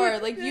 course you are.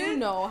 Like, you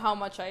know how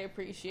much I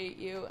appreciate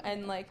you.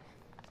 And, like,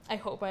 I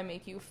hope I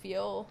make you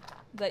feel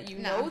that you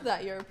know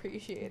that you're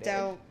appreciated.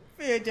 Don't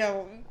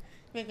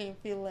make me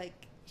feel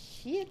like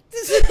shit.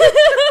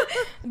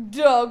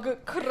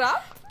 Dog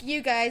crap.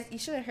 You guys, you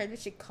should have heard what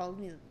she called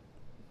me.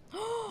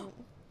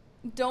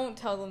 Don't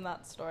tell them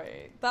that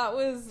story. That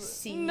was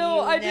See no,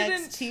 you I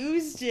next didn't.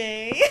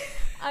 Tuesday.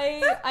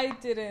 I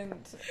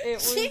didn't. It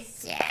was She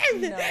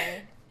did. no,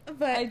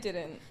 But I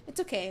didn't. it's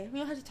okay. We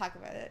don't have to talk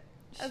about it.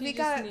 She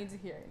just needs a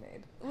hearing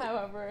aid.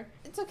 However,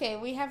 it's okay.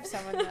 We have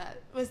someone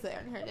that was there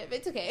and heard it. But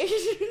it's okay.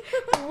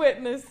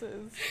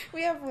 witnesses.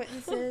 We have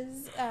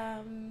witnesses.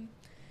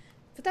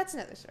 But that's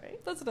another story.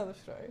 That's another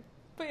story.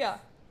 But yeah.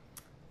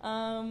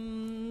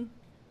 I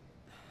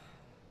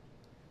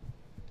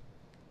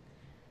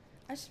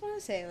just want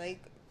to say,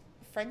 like,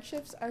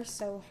 friendships are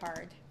so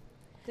hard.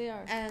 They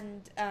are.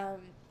 And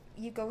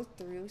you go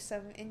through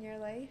some in your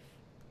life.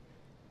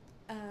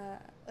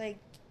 Like,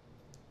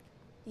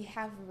 you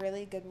have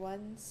really good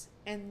ones,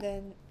 and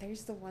then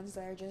there's the ones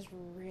that are just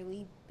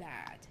really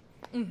bad.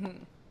 Mm-hmm.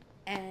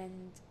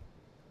 And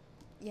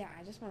yeah,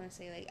 I just want to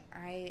say, like,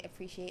 I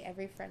appreciate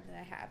every friend that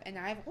I have, and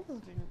I've also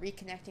been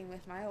reconnecting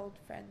with my old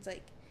friends,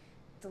 like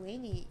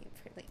Delaney.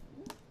 Like,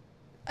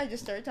 I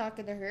just started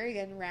talking to her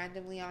again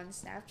randomly on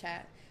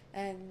Snapchat,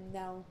 and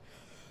now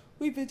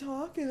we've been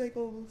talking like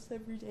almost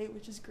every day,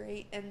 which is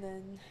great. And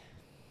then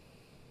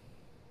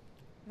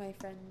my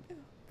friend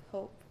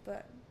Hope,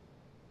 but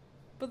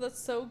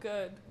that's so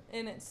good,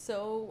 and it's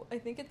so, I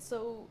think it's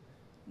so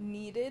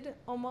needed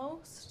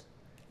almost,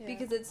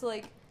 because it's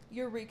like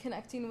you're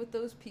reconnecting with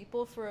those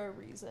people for a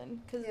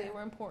reason, because they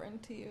were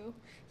important to you.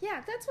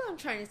 Yeah, that's what I'm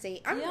trying to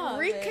say. I'm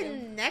babe.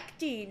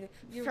 reconnecting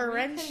You're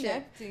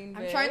friendship. reconnecting,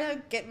 I'm babe. trying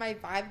to get my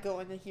vibe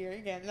going here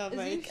again. I'm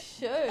like, you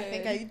should. I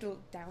think I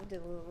downed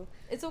it a little.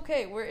 It's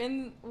okay.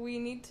 We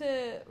need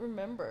to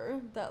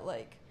remember that,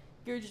 like,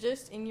 you're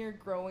just in your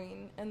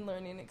growing and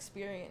learning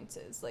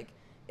experiences. Like,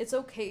 it's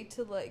okay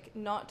to, like,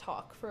 not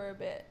talk for a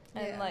bit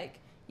and, like,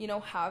 you know,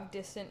 have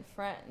distant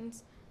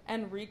friends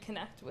and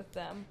reconnect with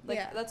them.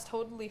 Like, that's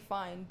totally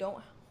fine.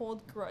 Don't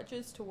hold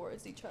grudges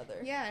towards each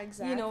other. Yeah,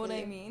 exactly. You know what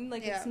I mean?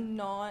 Like, it's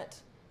not...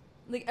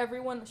 Like,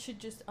 everyone should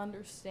just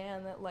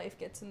understand that life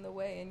gets in the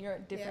way and you're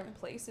at different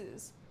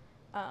places.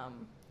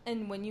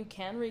 And when you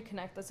can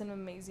reconnect, that's an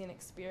amazing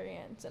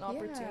experience and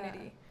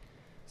opportunity.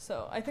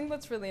 So, I think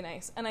that's really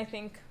nice. And I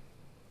think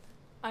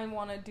I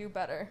want to do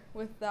better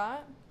with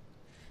that.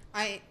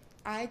 I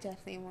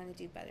definitely want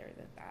to do better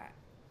than that.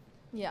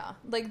 Yeah.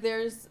 Like,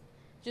 there's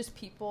just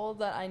people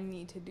that I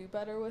need to do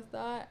better with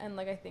that, and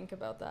like I think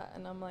about that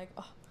and I'm like,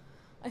 oh,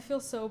 I feel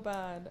so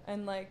bad.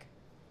 And like,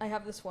 I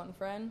have this one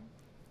friend,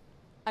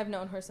 I've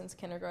known her since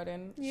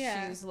kindergarten.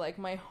 She's like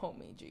my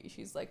homie G.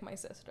 She's like my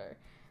sister.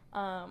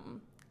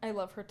 I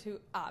love her to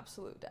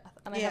absolute death,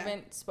 and I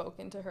haven't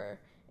spoken to her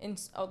in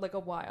like a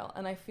while,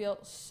 and I feel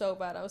so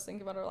bad. I was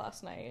thinking about her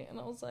last night and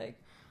I was like,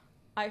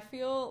 I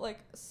feel like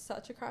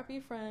such a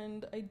crappy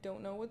friend. I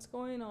don't know what's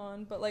going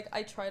on, but like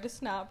I try to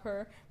snap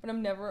her, but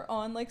I'm never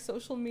on like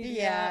social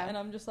media, and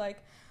I'm just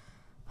like,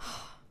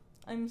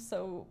 I'm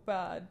so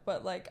bad,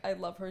 but like I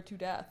love her to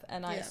death,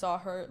 and I saw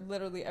her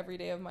literally every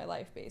day of my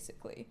life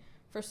basically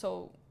for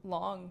so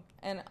long,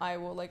 and I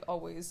will like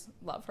always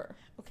love her.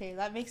 Okay,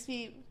 that makes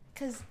me,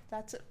 because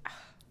that's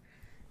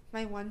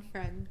my one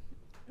friend.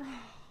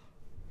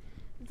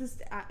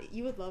 Just,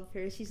 you would love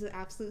her. She's the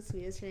absolute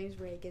sweetest. Her name's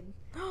Reagan.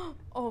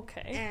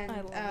 Okay, and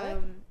I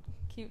love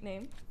it. Cute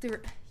name.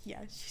 Yeah,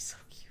 she's so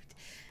cute.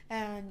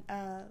 And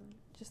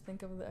just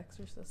think of The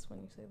Exorcist when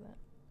you say that.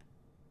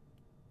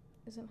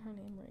 Isn't her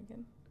name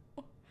Reagan?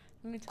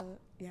 Let me tell her.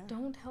 Yeah.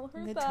 Don't tell her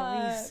I'm gonna that. tell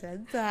her you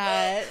said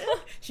that.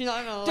 She's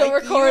not gonna Don't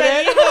like record you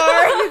it.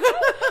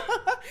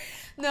 anymore.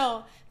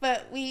 No,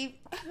 but we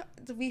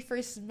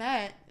first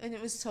met, and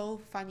it was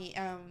so funny.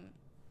 I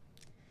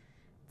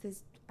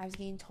was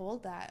getting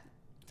told that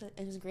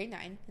it was grade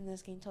 9, and I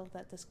was getting told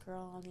that this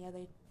girl on the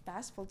other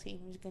basketball team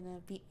was gonna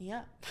beat me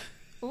up.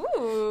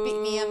 Ooh. Beat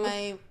me and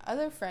my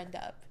other friend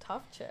up.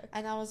 Tough chick.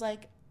 And I was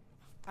like,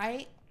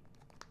 I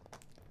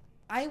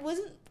I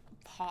wasn't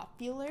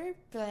popular,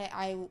 but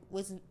I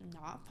wasn't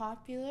not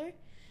popular.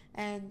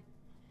 And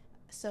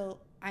so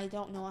I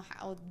don't know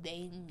how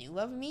they knew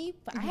of me,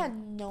 but I had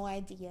no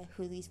idea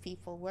who these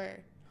people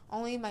were.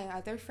 Only my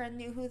other friend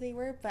knew who they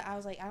were, but I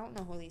was like, I don't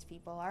know who these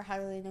people are. How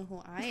do they know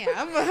who I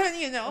am?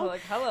 You know?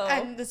 Like, hello.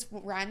 And this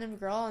random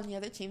girl on the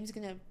other team's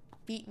gonna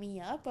beat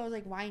me up. I was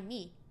like, why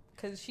me?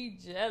 Because she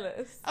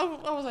jealous. I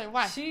was like,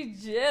 why? She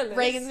jealous.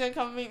 Reagan's gonna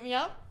come beat me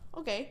up?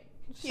 Okay.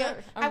 Sure, Yeah,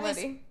 I'm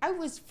ready. I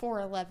was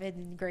 4'11"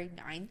 in grade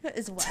 9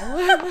 as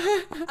well.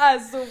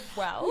 As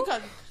well. You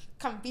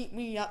come beat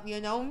me up, you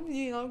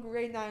know,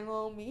 grade 9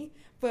 little me.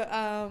 But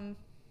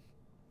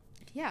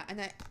yeah,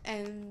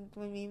 and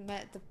when we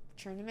met at the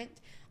tournament,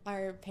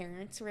 our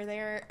parents were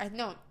there.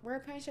 Our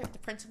parents were, the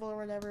principal or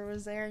whatever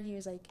was there, and he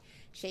was like,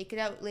 "Shake it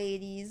out,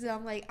 ladies." And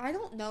I'm like, I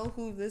don't know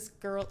who this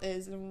girl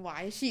is and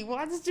why she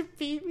wants to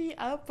beat me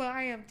up, but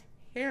I am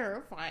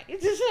terrified.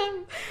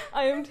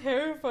 I am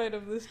terrified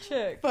of this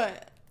chick.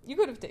 But you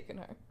could have taken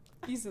her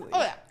easily.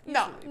 oh yeah,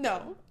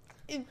 no.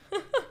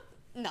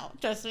 No,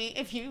 trust me.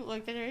 If you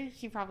looked at her,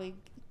 she can probably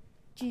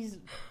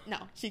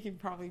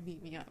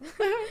beat me up.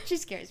 She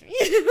scares me.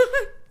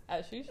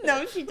 As she should.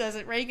 No, she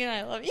doesn't. Reagan,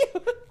 I love you.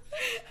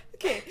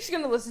 Okay. She's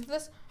gonna listen to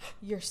this.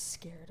 You're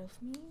scared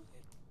of me?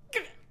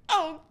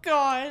 Oh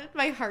God,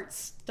 my heart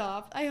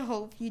stopped. I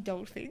hope you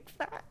don't think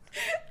that.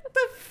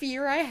 The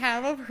fear I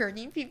have of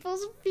hurting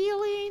people's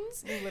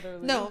feelings.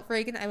 Literally. No,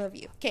 Reagan, I love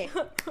you. Okay.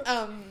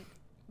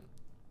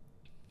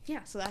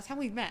 Yeah, so that's how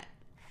we met.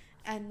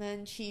 And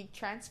then she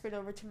transferred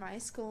over to my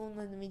school,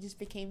 and then we just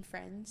became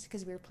friends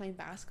because we were playing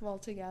basketball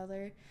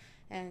together,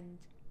 and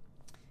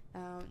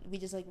we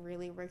just like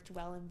really worked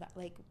well in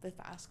with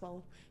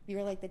basketball. We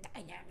were like the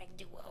dynamic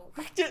duo.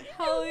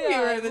 Hell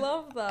yeah, I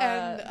love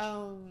that.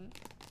 And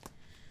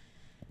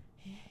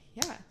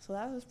yeah, so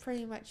that was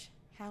pretty much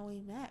how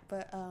we met.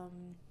 But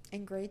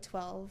in grade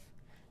 12,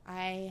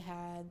 I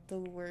had the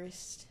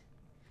worst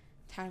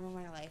time of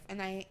my life,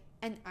 and I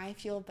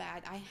feel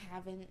bad.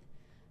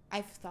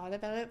 I've thought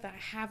about it, but I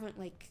haven't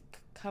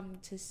come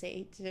to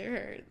say to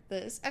her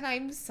this, and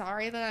I'm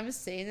sorry that I'm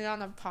saying it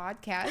on a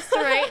podcast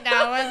right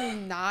now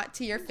and not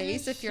to your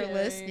face if you're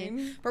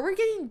listening. But we're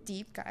getting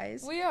deep,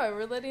 guys. We are.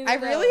 We're letting. I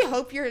really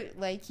hope you're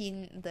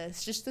liking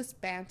this. Just this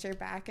banter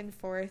back and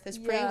forth is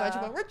pretty much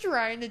what we're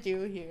trying to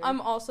do here. I'm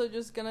also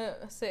just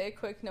gonna say a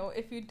quick note.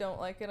 If you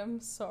don't like it, I'm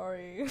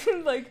sorry.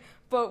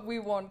 But we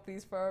want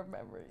these for our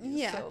memories.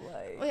 Yeah. So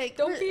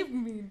don't be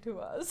mean to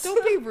us.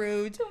 Don't be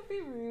rude. Don't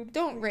be rude.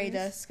 Don't rate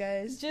us,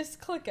 guys. Just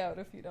click out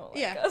if you don't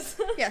like us.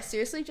 Yeah,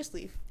 seriously, just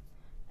leave.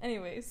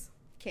 Anyways.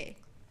 Okay.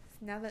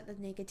 Now that the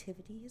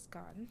negativity is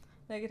gone.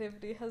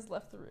 Negativity has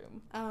left the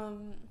room.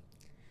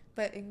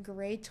 But in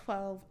grade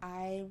 12,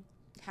 I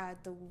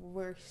had the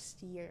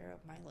worst year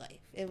of my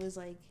life. It was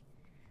the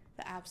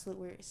absolute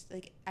worst.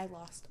 I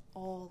lost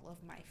all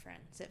of my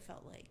friends, it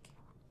felt like,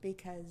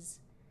 because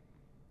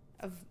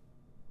of...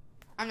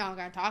 I'm not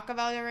going to talk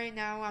about it right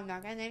now. I'm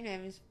not going to name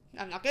names.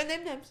 Not gonna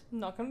name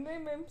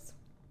names.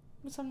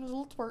 But some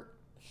little twerk.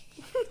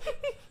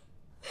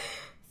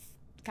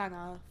 Kind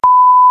of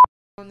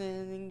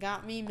and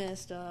got me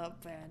messed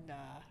up, and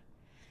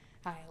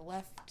I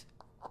left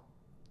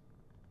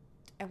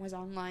and was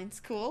online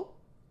school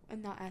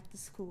and not at the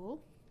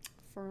school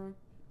for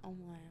a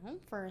while,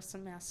 for a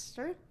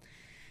semester,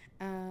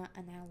 and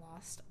I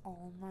lost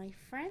all my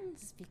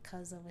friends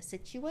because of a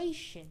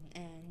situation,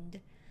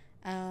 and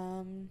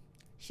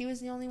she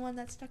was the only one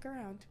that stuck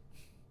around,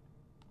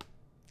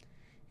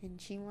 and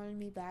she wanted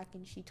me back,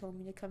 and she told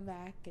me to come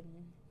back,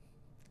 and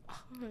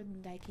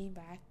I came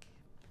back,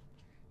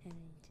 and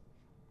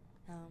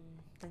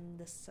then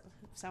the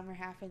summer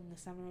happened. The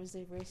summer was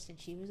the worst, and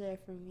she was there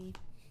for me.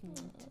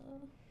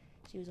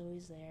 She was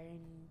always there,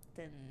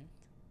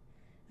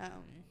 and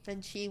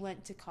then she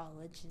went to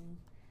college,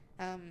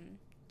 and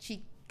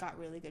she got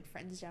really good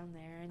friends down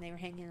there, and they were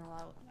hanging a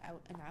lot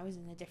out, and I was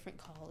in a different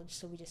college,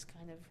 so we just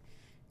kind of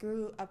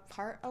grew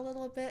apart a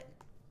little bit,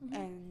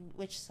 and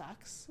which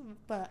sucks,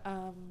 but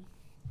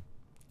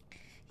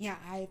yeah,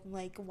 I'm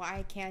like,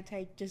 why can't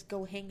I just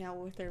go hang out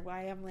with her?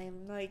 Why am I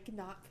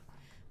not,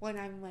 when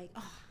I'm like,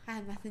 oh, I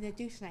have nothing to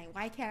do tonight,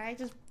 why can't I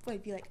just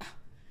be like, oh,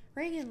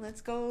 Reagan, let's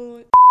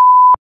go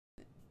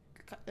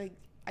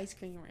ice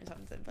cream or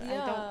something? But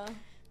I don't,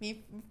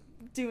 me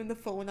doing the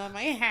phone on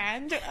my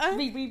hand,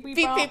 beep beep beep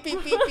beep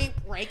beep beep beep,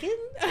 Reagan.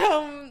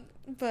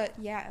 But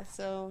yeah,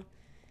 so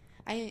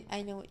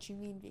I know what you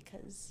mean,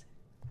 because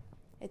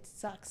it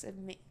sucks. It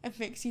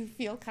makes you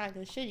feel kind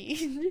of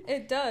shitty.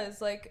 It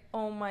does.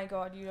 Oh my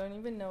God, you don't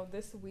even know.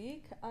 This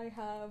week I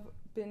have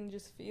been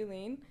just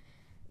feeling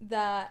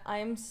that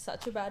I'm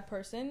such a bad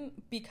person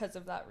because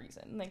of that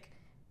reason.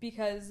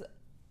 Because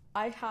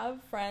I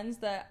have friends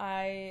that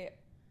I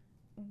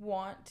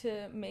want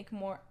to make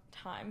more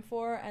time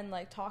for and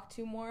talk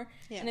to more.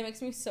 Yeah. And it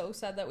makes me so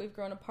sad that we've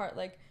grown apart.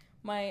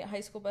 My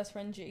high school best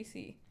friend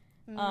JC.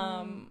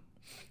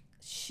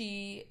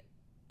 She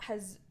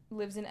has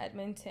lives in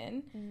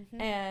Edmonton,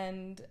 Mm-hmm.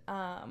 and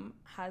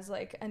has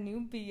like a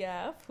new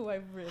BF who I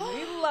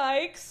really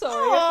like. Sorry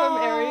if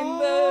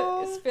I'm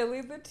Aww.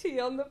 spilling the tea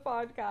on the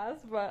podcast,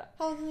 but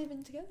How long have they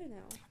been together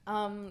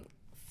now?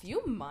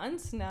 few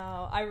months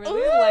now. I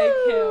really Ooh,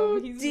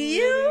 like him. He's do really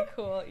you?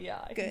 cool.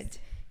 Yeah, Good.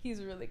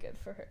 He's really good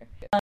for her.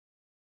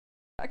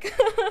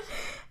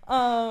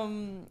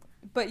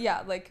 But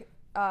yeah, like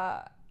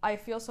I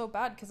feel so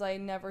bad because I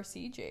never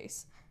see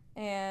Jace,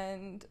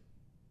 and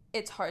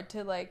it's hard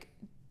to like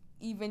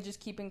even just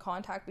keep in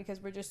contact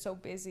because we're just so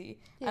busy.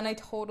 Yeah. And I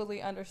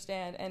totally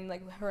understand, and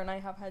like her and I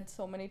have had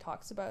so many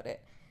talks about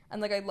it,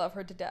 and like I love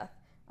her to death.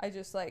 I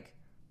just like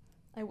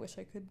I wish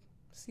I could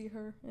see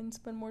her and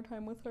spend more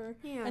time with her,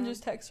 Yeah. and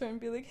just text her and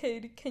be like, hey,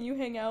 can you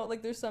hang out?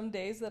 Like there's some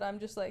days that I'm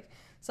just like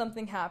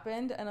something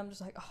happened and I'm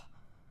just like, oh,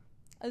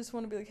 I just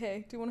want to be like,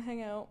 hey, do you want to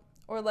hang out?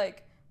 Or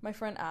like my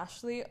friend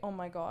Ashley, oh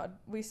my god,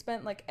 we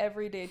spent like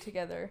every day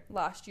together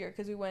last year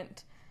because we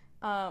went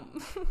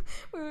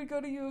we would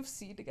go to U of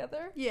C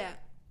together, Yeah.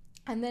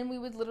 and then we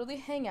would literally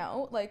hang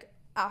out like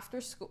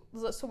after school.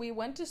 So we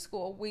went to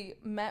school, we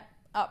met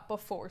up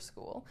before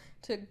school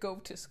to go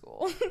to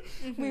school.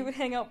 Mm-hmm. We would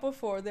hang out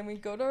before, then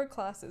we'd go to our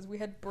classes. We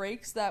had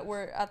breaks that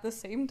were at the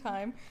same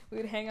time. We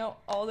would hang out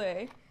all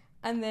day,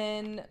 and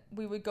then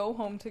we would go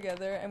home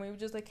together, and we would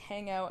just like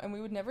hang out, and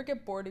we would never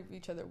get bored of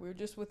each other. We were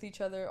just with each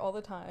other all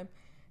the time,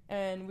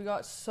 and we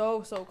got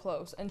so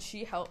close. And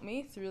she helped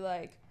me through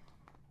like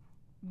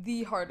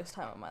the hardest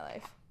time of my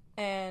life,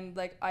 and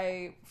like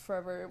I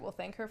forever will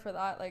thank her for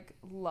that. Like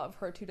love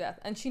her to death,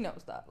 and she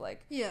knows that.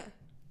 Like Yeah.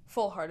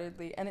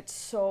 full-heartedly, and it's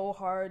so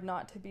hard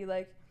not to be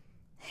like,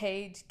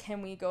 hey,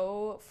 can we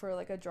go for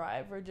like a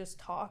drive or just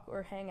talk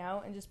or hang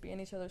out and just be in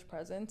each other's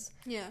presence.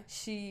 Yeah.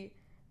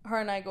 Her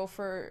and I go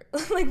for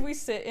like we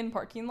sit in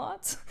parking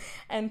lots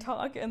and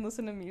talk and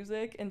listen to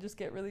music and just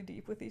get really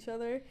deep with each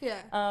other.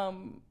 Yeah.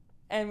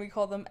 And we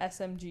call them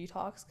SMG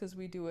talks because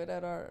we do it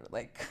at our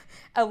like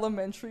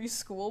elementary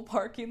school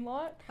parking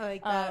lot. I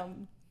like that.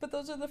 But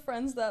those are the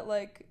friends that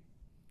like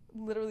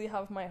literally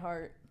have my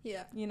heart.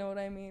 Yeah. You know what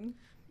I mean?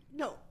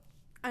 No,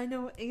 I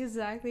know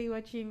exactly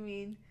what you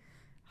mean.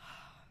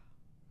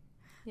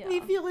 Yeah.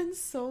 Me feeling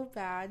so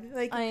bad.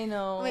 Like I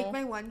know. Like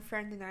my one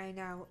friend and I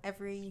now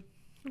every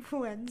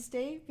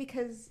Wednesday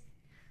because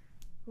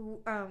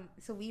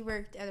so we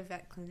worked at a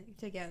vet clinic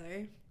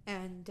together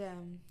and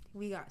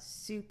we got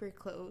super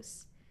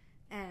close,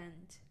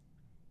 and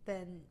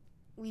then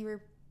we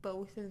were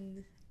both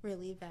in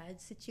really bad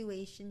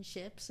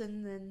situationships,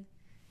 and then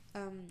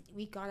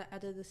we got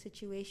out of the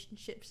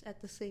situationships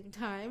at the same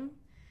time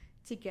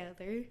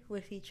together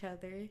with each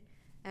other,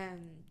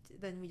 and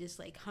then we just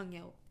like hung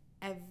out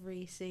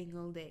every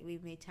single day. We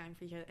made time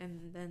for each other,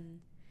 and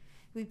then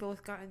we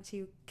both got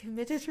into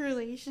committed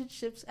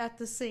relationships at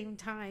the same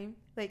time,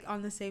 like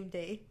on the same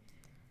day.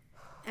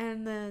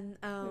 And then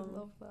I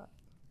love that.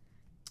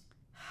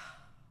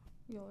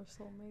 Y'all are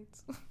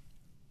soulmates.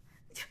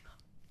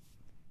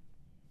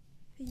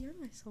 you're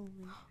my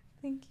soulmate.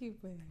 Thank you,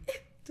 babe.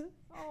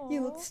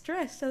 You look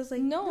stressed. I was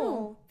like, No.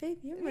 no babe,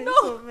 you're my No.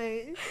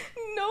 soulmate.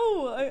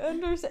 No, I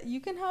understand.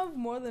 You can have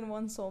more than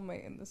one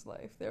soulmate in this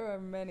life. There are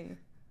many.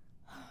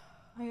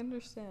 I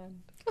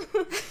understand.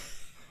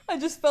 I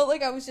just felt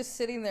like I was just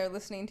sitting there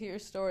listening to your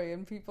story,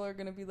 and people are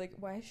gonna be like,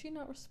 why is she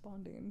not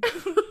responding?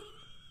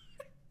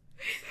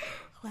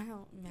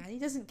 Wow, Maddie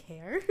doesn't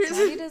care.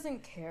 Maddie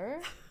doesn't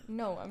care?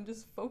 No, I'm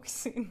just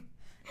focusing.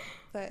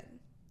 But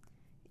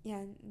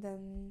yeah,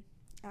 then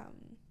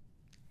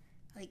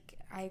like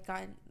I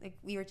got like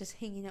we were just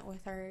hanging out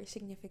with our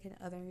significant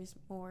others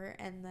more,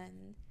 and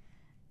then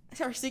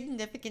our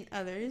significant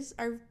others,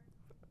 our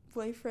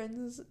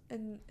boyfriends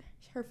and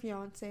her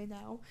fiance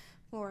now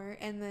more,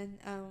 and then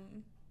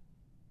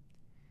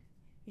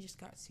we just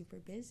got super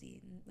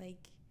busy, and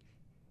like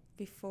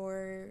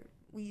before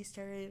we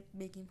started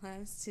making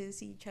plans to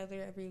see each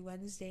other every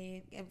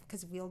Wednesday,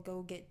 because we'll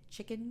go get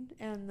chicken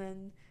and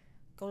then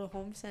go to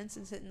HomeSense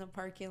and sit in the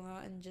parking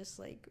lot and just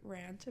like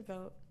rant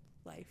about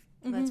life.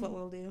 And that's what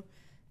we'll do.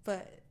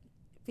 But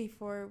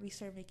before we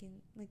started making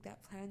like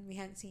that plan, we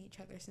hadn't seen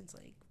each other since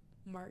like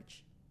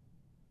March,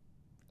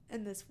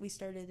 and we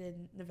started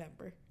in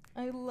November.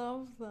 I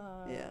love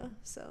that. Yeah,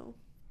 so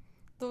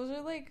Those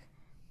are like,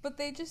 but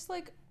they just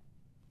like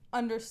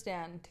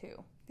understand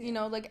too. Yeah. You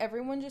know, like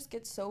everyone just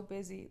gets so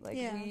busy. Like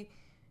Yeah. we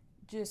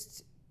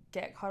just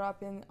get caught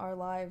up in our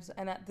lives,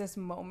 and at this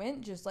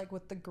moment, just like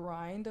with the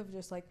grind of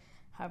just like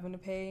having to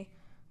pay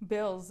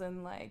bills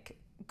and like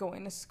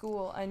going to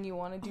school, and you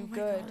want to do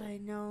good. God, I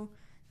know.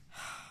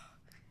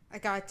 I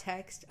got a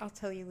text. I'll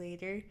tell you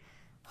later.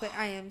 But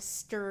I am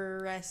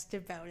stressed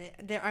about it.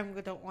 I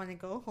don't want to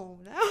go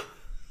home now.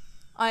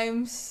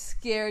 I'm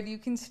scared. You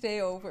can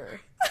stay over.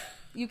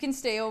 You can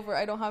stay over.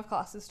 I don't have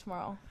classes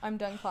tomorrow. I'm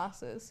done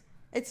classes.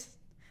 It's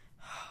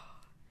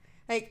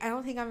like I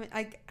don't think I'm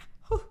like.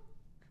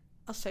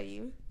 I'll show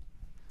you.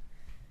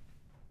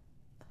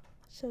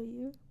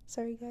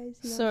 Sorry, guys.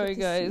 You don't Sorry,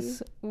 get to guys.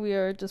 see. We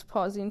are just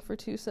pausing for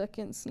 2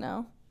 seconds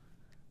now.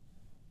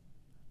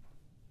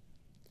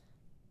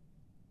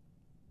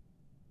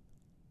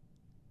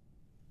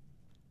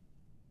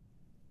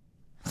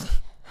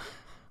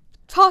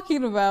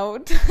 talking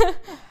about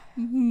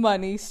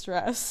money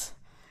stress.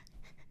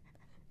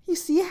 You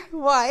see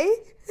why?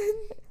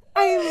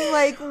 I'm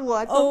like,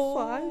 what the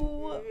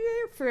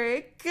fuck?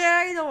 Frick,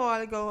 I don't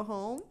want to go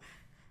home.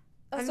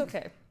 That's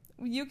okay.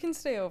 You can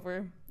stay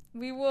over.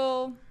 We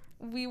will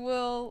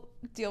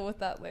deal with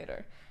that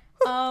later.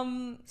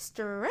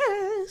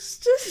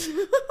 Stressed.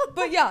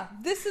 But yeah,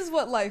 this is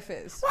what life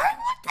is. Why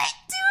would they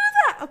do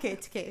that? Okay,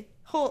 it's okay.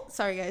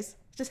 Sorry guys.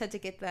 Just had to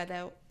get that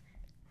out.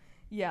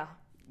 Yeah.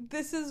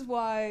 This is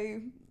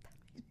why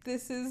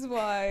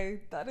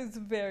that is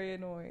very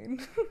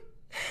annoying.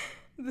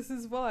 This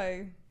is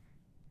why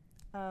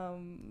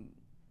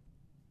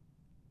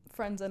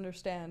friends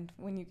understand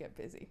when you get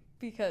busy,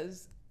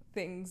 because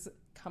things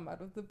come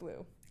out of the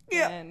blue.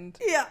 Yeah. And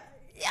yeah.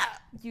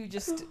 you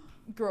just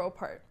grow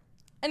apart.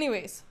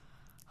 Anyways,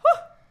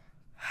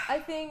 I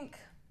think,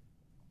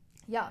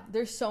 yeah,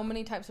 there's so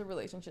many types of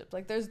relationships.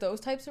 Like, there's those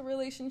types of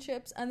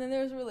relationships, and then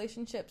there's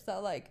relationships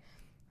that, like,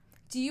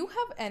 do you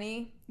have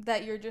any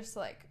that you're just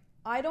like,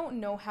 I don't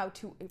know how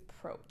to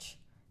approach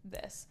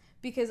this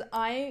because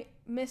I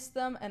miss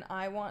them and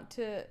I want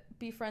to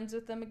be friends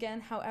with them again.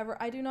 However,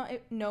 I do not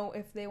know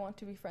if they want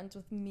to be friends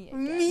with me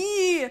again.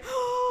 Me!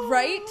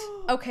 Right?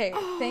 Okay,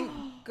 thank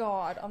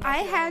God. I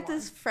had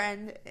this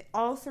friend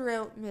all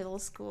throughout middle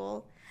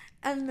school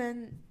and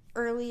then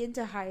early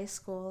into high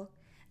school,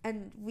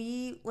 and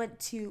we went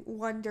to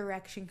One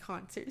Direction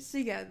concerts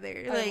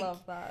together. I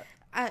love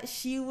that.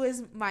 She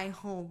was my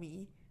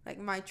homie.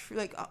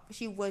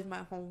 She was my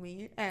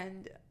homie,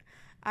 and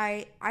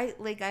I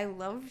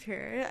loved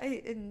her.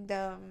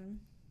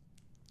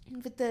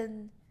 But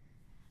then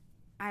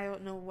I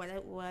don't know what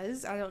it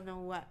was. I don't know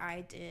what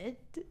I did,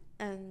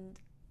 and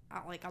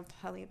I'll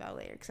tell you about it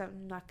later, because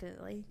I'm not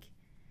gonna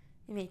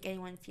make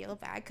anyone feel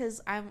bad,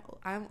 because I'm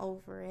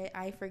over it.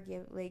 I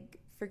forgive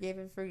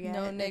and forget.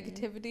 No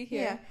negativity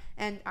here. Yeah,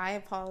 and I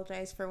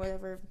apologize for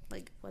whatever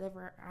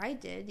I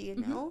did, you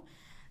know.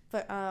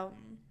 But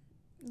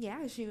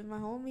yeah, she was my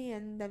homie,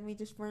 and then we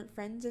just weren't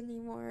friends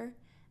anymore.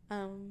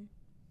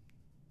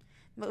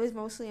 But it was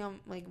mostly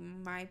on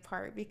my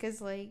part,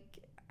 because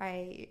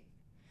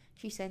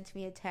she sent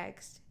me a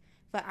text,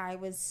 but I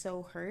was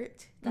so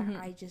hurt that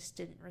I just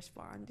didn't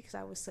respond, because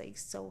I was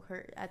so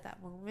hurt at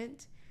that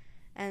moment.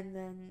 And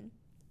then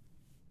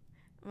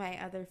my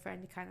other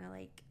friend kind of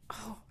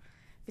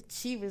but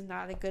she was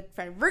not a good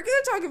friend. We're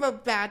gonna talk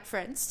about bad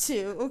friends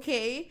too,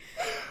 okay?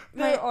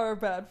 There are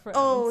bad friends.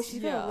 Oh,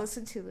 she's gonna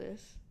listen to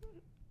this.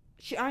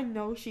 I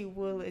know she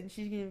will, and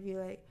she's gonna be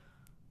like,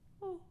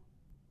 "Oh,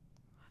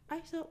 I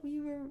thought we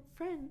were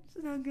friends,"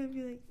 and I'm gonna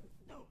be like,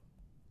 "No."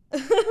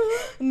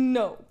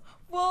 No.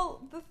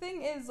 Well, the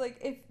thing is,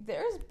 if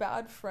there's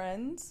bad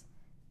friends,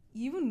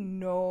 you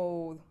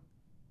know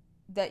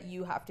that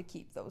you have to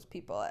keep those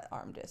people at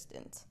arm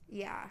distance.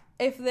 Yeah.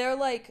 If they're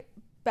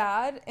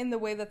bad in the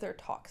way that they're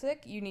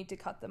toxic, you need to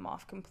cut them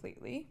off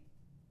completely,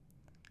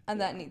 and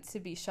that needs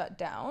to be shut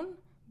down.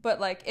 But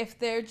if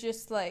they're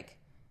just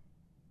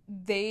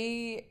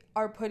they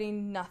are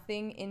putting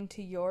nothing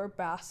into your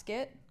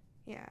basket,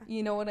 yeah,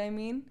 you know what I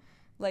mean?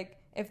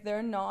 If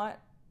they're not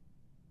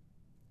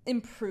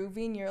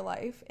improving your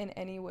life in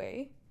any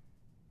way,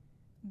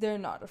 they're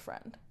not a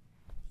friend.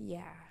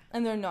 Yeah.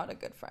 And they're not a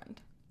good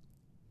friend.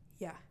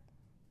 Yeah.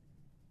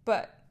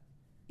 But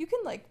you can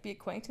be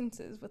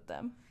acquaintances with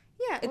them.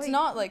 Yeah. It's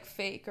not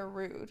fake or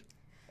rude.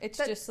 It's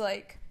just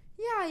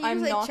yeah, you I'm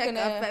just not check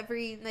gonna up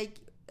every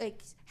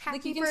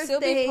happy you can birthday. still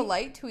be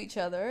polite to each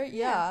other.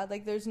 Yeah.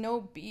 There's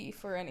no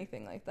beef or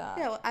anything like that.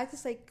 Yeah, well, I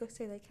just go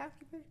say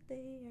happy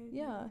birthday.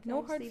 Yeah,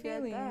 no hard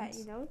feelings. That,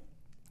 you know?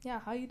 Yeah,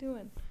 how you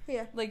doing?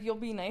 Yeah. You'll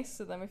be nice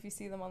to them if you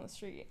see them on the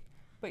street,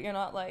 but you're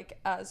not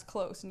as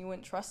close, and you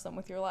wouldn't trust them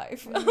with your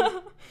life.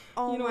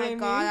 Oh, you know my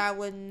God, mean? I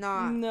would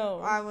not. No.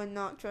 I would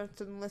not trust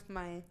them with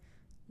my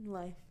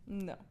life.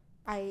 No.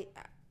 I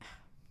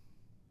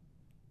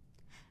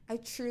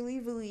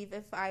truly believe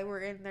if I were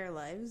in their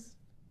lives,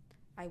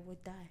 I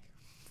would die.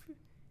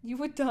 You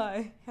would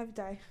die. Have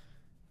died.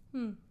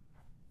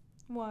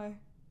 Why?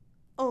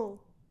 Oh,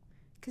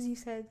 because you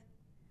said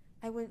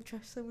I wouldn't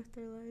trust them with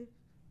their life,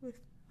 with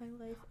my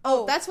life.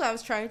 Oh, that's what I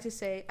was trying to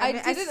say. I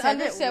didn't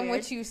understand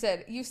what you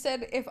said. You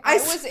said if I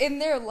was in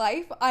their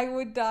life, I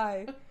would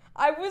die.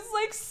 I was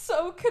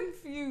so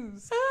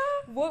confused.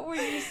 What were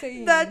you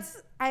saying?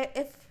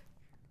 If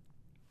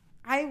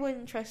I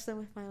wouldn't trust them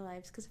with my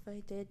lives, because if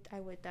I did, I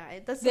would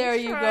die. That's there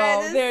you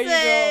go. There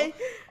you go.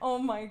 Oh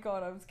my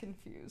God, I was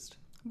confused.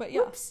 But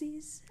yeah,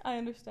 whoopsies. I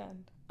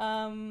understand.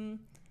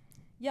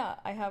 Yeah,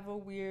 I have a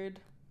weird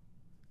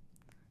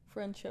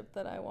friendship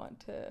that I want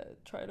to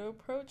try to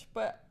approach,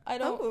 but I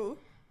don't. Oh.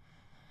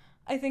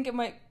 I think it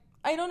might.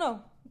 I don't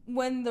know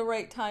when the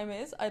right time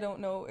is. I don't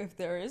know if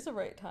there is a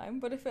right time,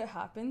 but if it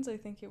happens, I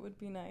think it would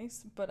be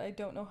nice. But I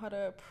don't know how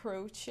to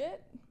approach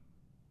it.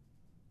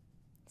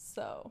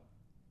 So.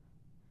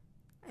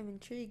 I'm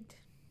intrigued.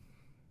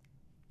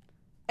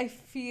 I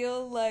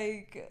feel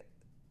like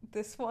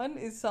this one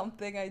is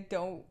something I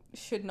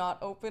should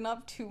not open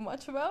up too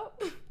much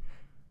about.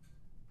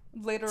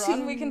 Later To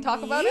on, we can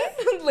talk about me?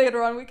 it.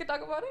 Later on, we can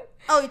talk about it.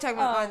 Oh, you're talking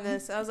about on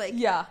this. I was like,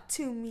 Yeah.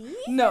 to me?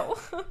 No.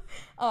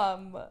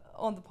 On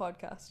the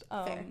podcast.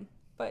 Fair.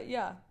 But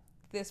yeah,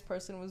 this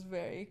person was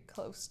very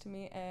close to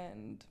me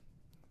and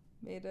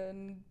made a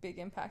big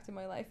impact in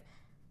my life.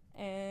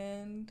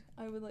 And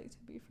I would like to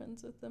be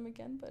friends with them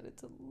again, but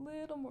it's a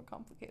little more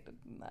complicated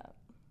than that.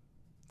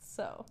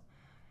 So.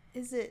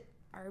 Is it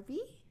Arby?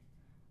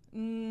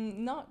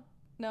 No.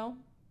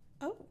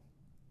 Oh.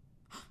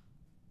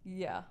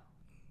 Yeah.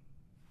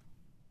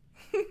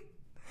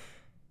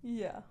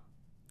 Yeah.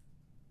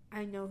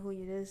 I know who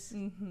it is.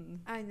 Mm-hmm.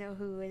 I know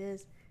who it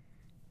is.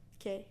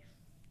 Okay.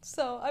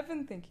 So I've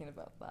been thinking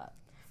about that.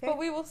 Fair. But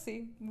we will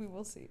see. We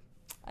will see.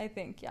 I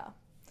think, yeah.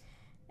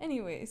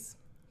 Anyways,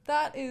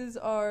 that is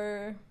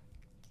our...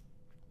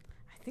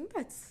 I think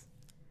that's...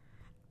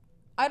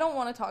 I don't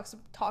want to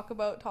talk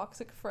about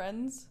toxic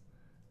friends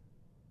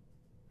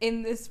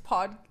in this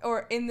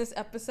in this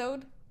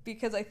episode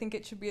because I think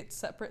it should be its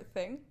separate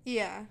thing.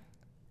 Yeah.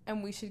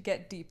 And we should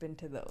get deep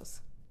into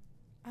those.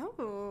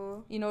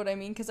 Oh. You know what I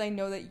mean? Because I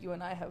know that you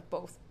and I have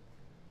both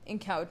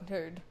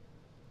encountered,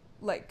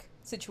 like,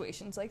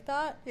 situations like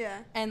that.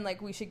 Yeah. And,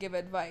 like, we should give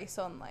advice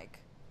on, like,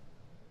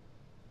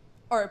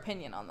 our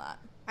opinion on that.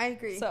 I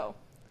agree. So,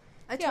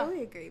 I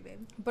totally agree,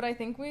 babe. but I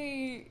think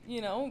we,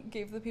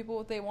 gave the people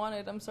what they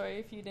wanted. I'm sorry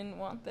if you didn't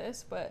want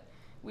this, but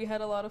we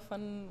had a lot of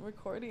fun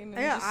recording and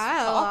just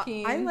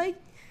talking.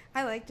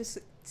 I like just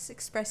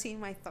expressing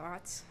my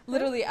thoughts.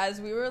 Literally,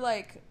 as we were,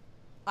 like,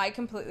 I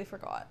completely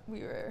forgot we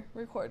were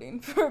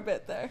recording for a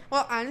bit there.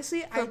 Well,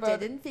 honestly, I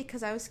didn't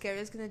because I was scared I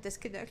was going to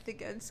disconnect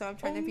again, so I'm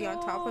trying to be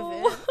on top of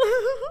No. it.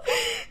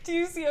 Do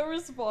you see how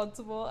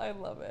responsible? I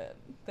love it.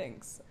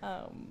 Thanks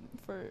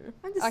for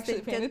I'm just actually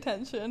thinking. paying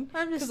attention.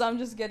 Because I'm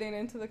just getting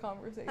into the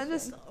conversation. I'm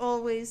just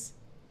always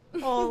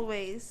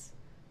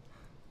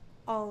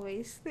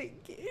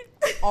thinking.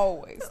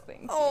 Always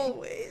thinking.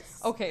 Always.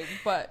 Okay,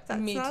 but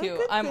That's me not a too.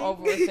 good I'm thing.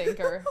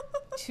 overthinker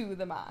to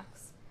the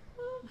max.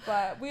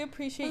 But we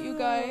appreciate you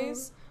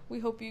guys. We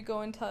hope you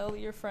go and tell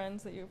your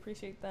friends that you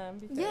appreciate them.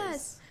 Because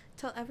Yes.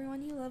 Tell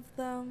everyone you love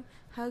them.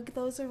 Hug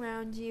those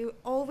around you.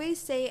 Always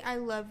say I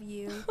love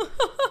you.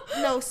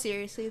 No,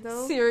 seriously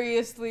though.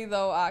 Seriously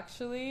though,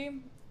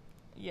 actually,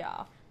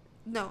 yeah.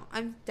 No,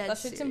 I'm dead That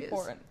shit's serious.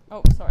 important.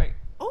 Oh, sorry.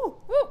 Oh,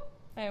 Woo!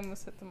 I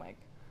almost hit the mic.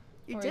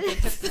 you Or I did.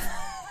 hit the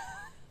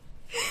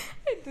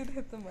I did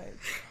hit the mic.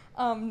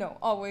 No,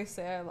 always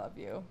say I love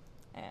you.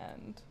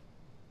 And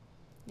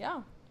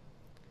yeah.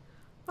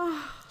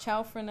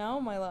 Ciao for now,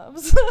 my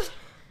loves.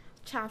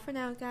 Ciao for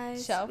now,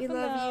 guys. Ciao we for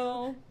love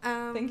now.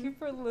 you. Thank you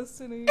for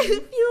listening. If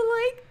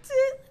you liked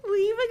it,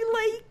 leave a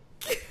like.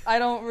 I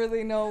don't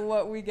really know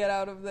what we get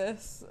out of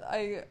this.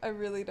 I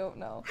really don't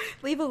know.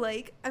 Leave a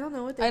like. I don't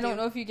know what they I don't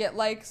know if you get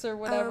likes or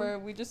whatever.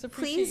 We just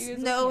appreciate Please, you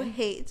guys no listening.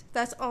 hate.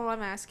 That's all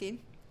I'm asking.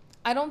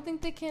 I don't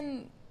think they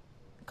can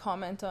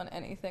comment on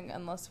anything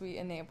unless we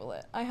enable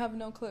it. I have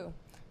no clue.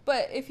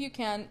 But if you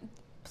can,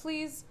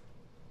 please,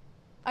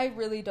 I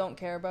really don't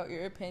care about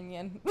your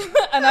opinion.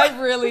 And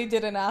I really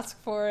didn't ask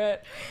for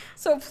it.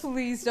 So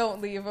please don't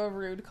leave a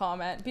rude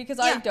comment because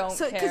I don't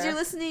care. Because you're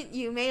listening,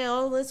 you made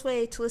all this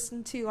way to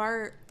listen to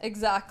our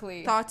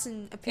exactly thoughts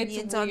and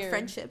opinions it's on weird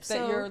friendship. that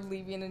So you're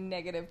leaving a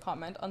negative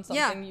comment on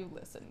something you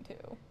listen to.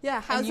 yeah,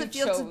 how And does you it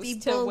feel chose to be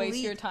to bullied? waste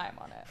your time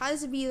on it. How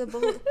does it be the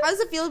bully? How does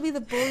it feel to be the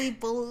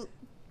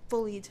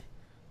bullied?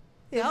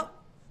 Yep,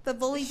 the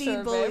bully being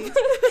Sure, bullied.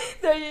 babe.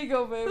 There you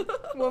go, babe.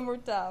 One more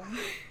time.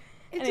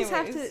 It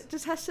Anyways.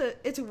 just has to.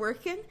 It's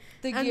working.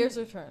 The And- gears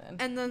are turning.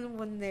 And then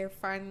when they're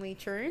finally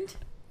turned,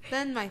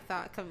 then my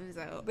thought comes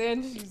out.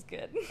 Then she's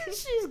good.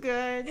 She's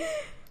good.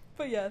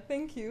 But yeah,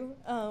 thank you.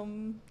 All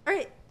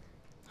right.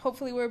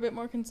 Hopefully we're a bit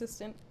more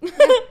consistent.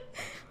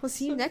 We'll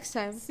see you next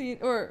time.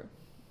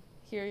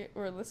 Hear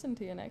or listen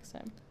to you next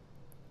time.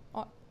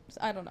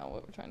 I don't know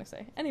what we're trying to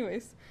say.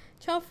 Anyways,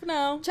 ciao for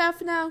now. Ciao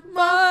for now.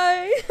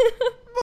 Bye.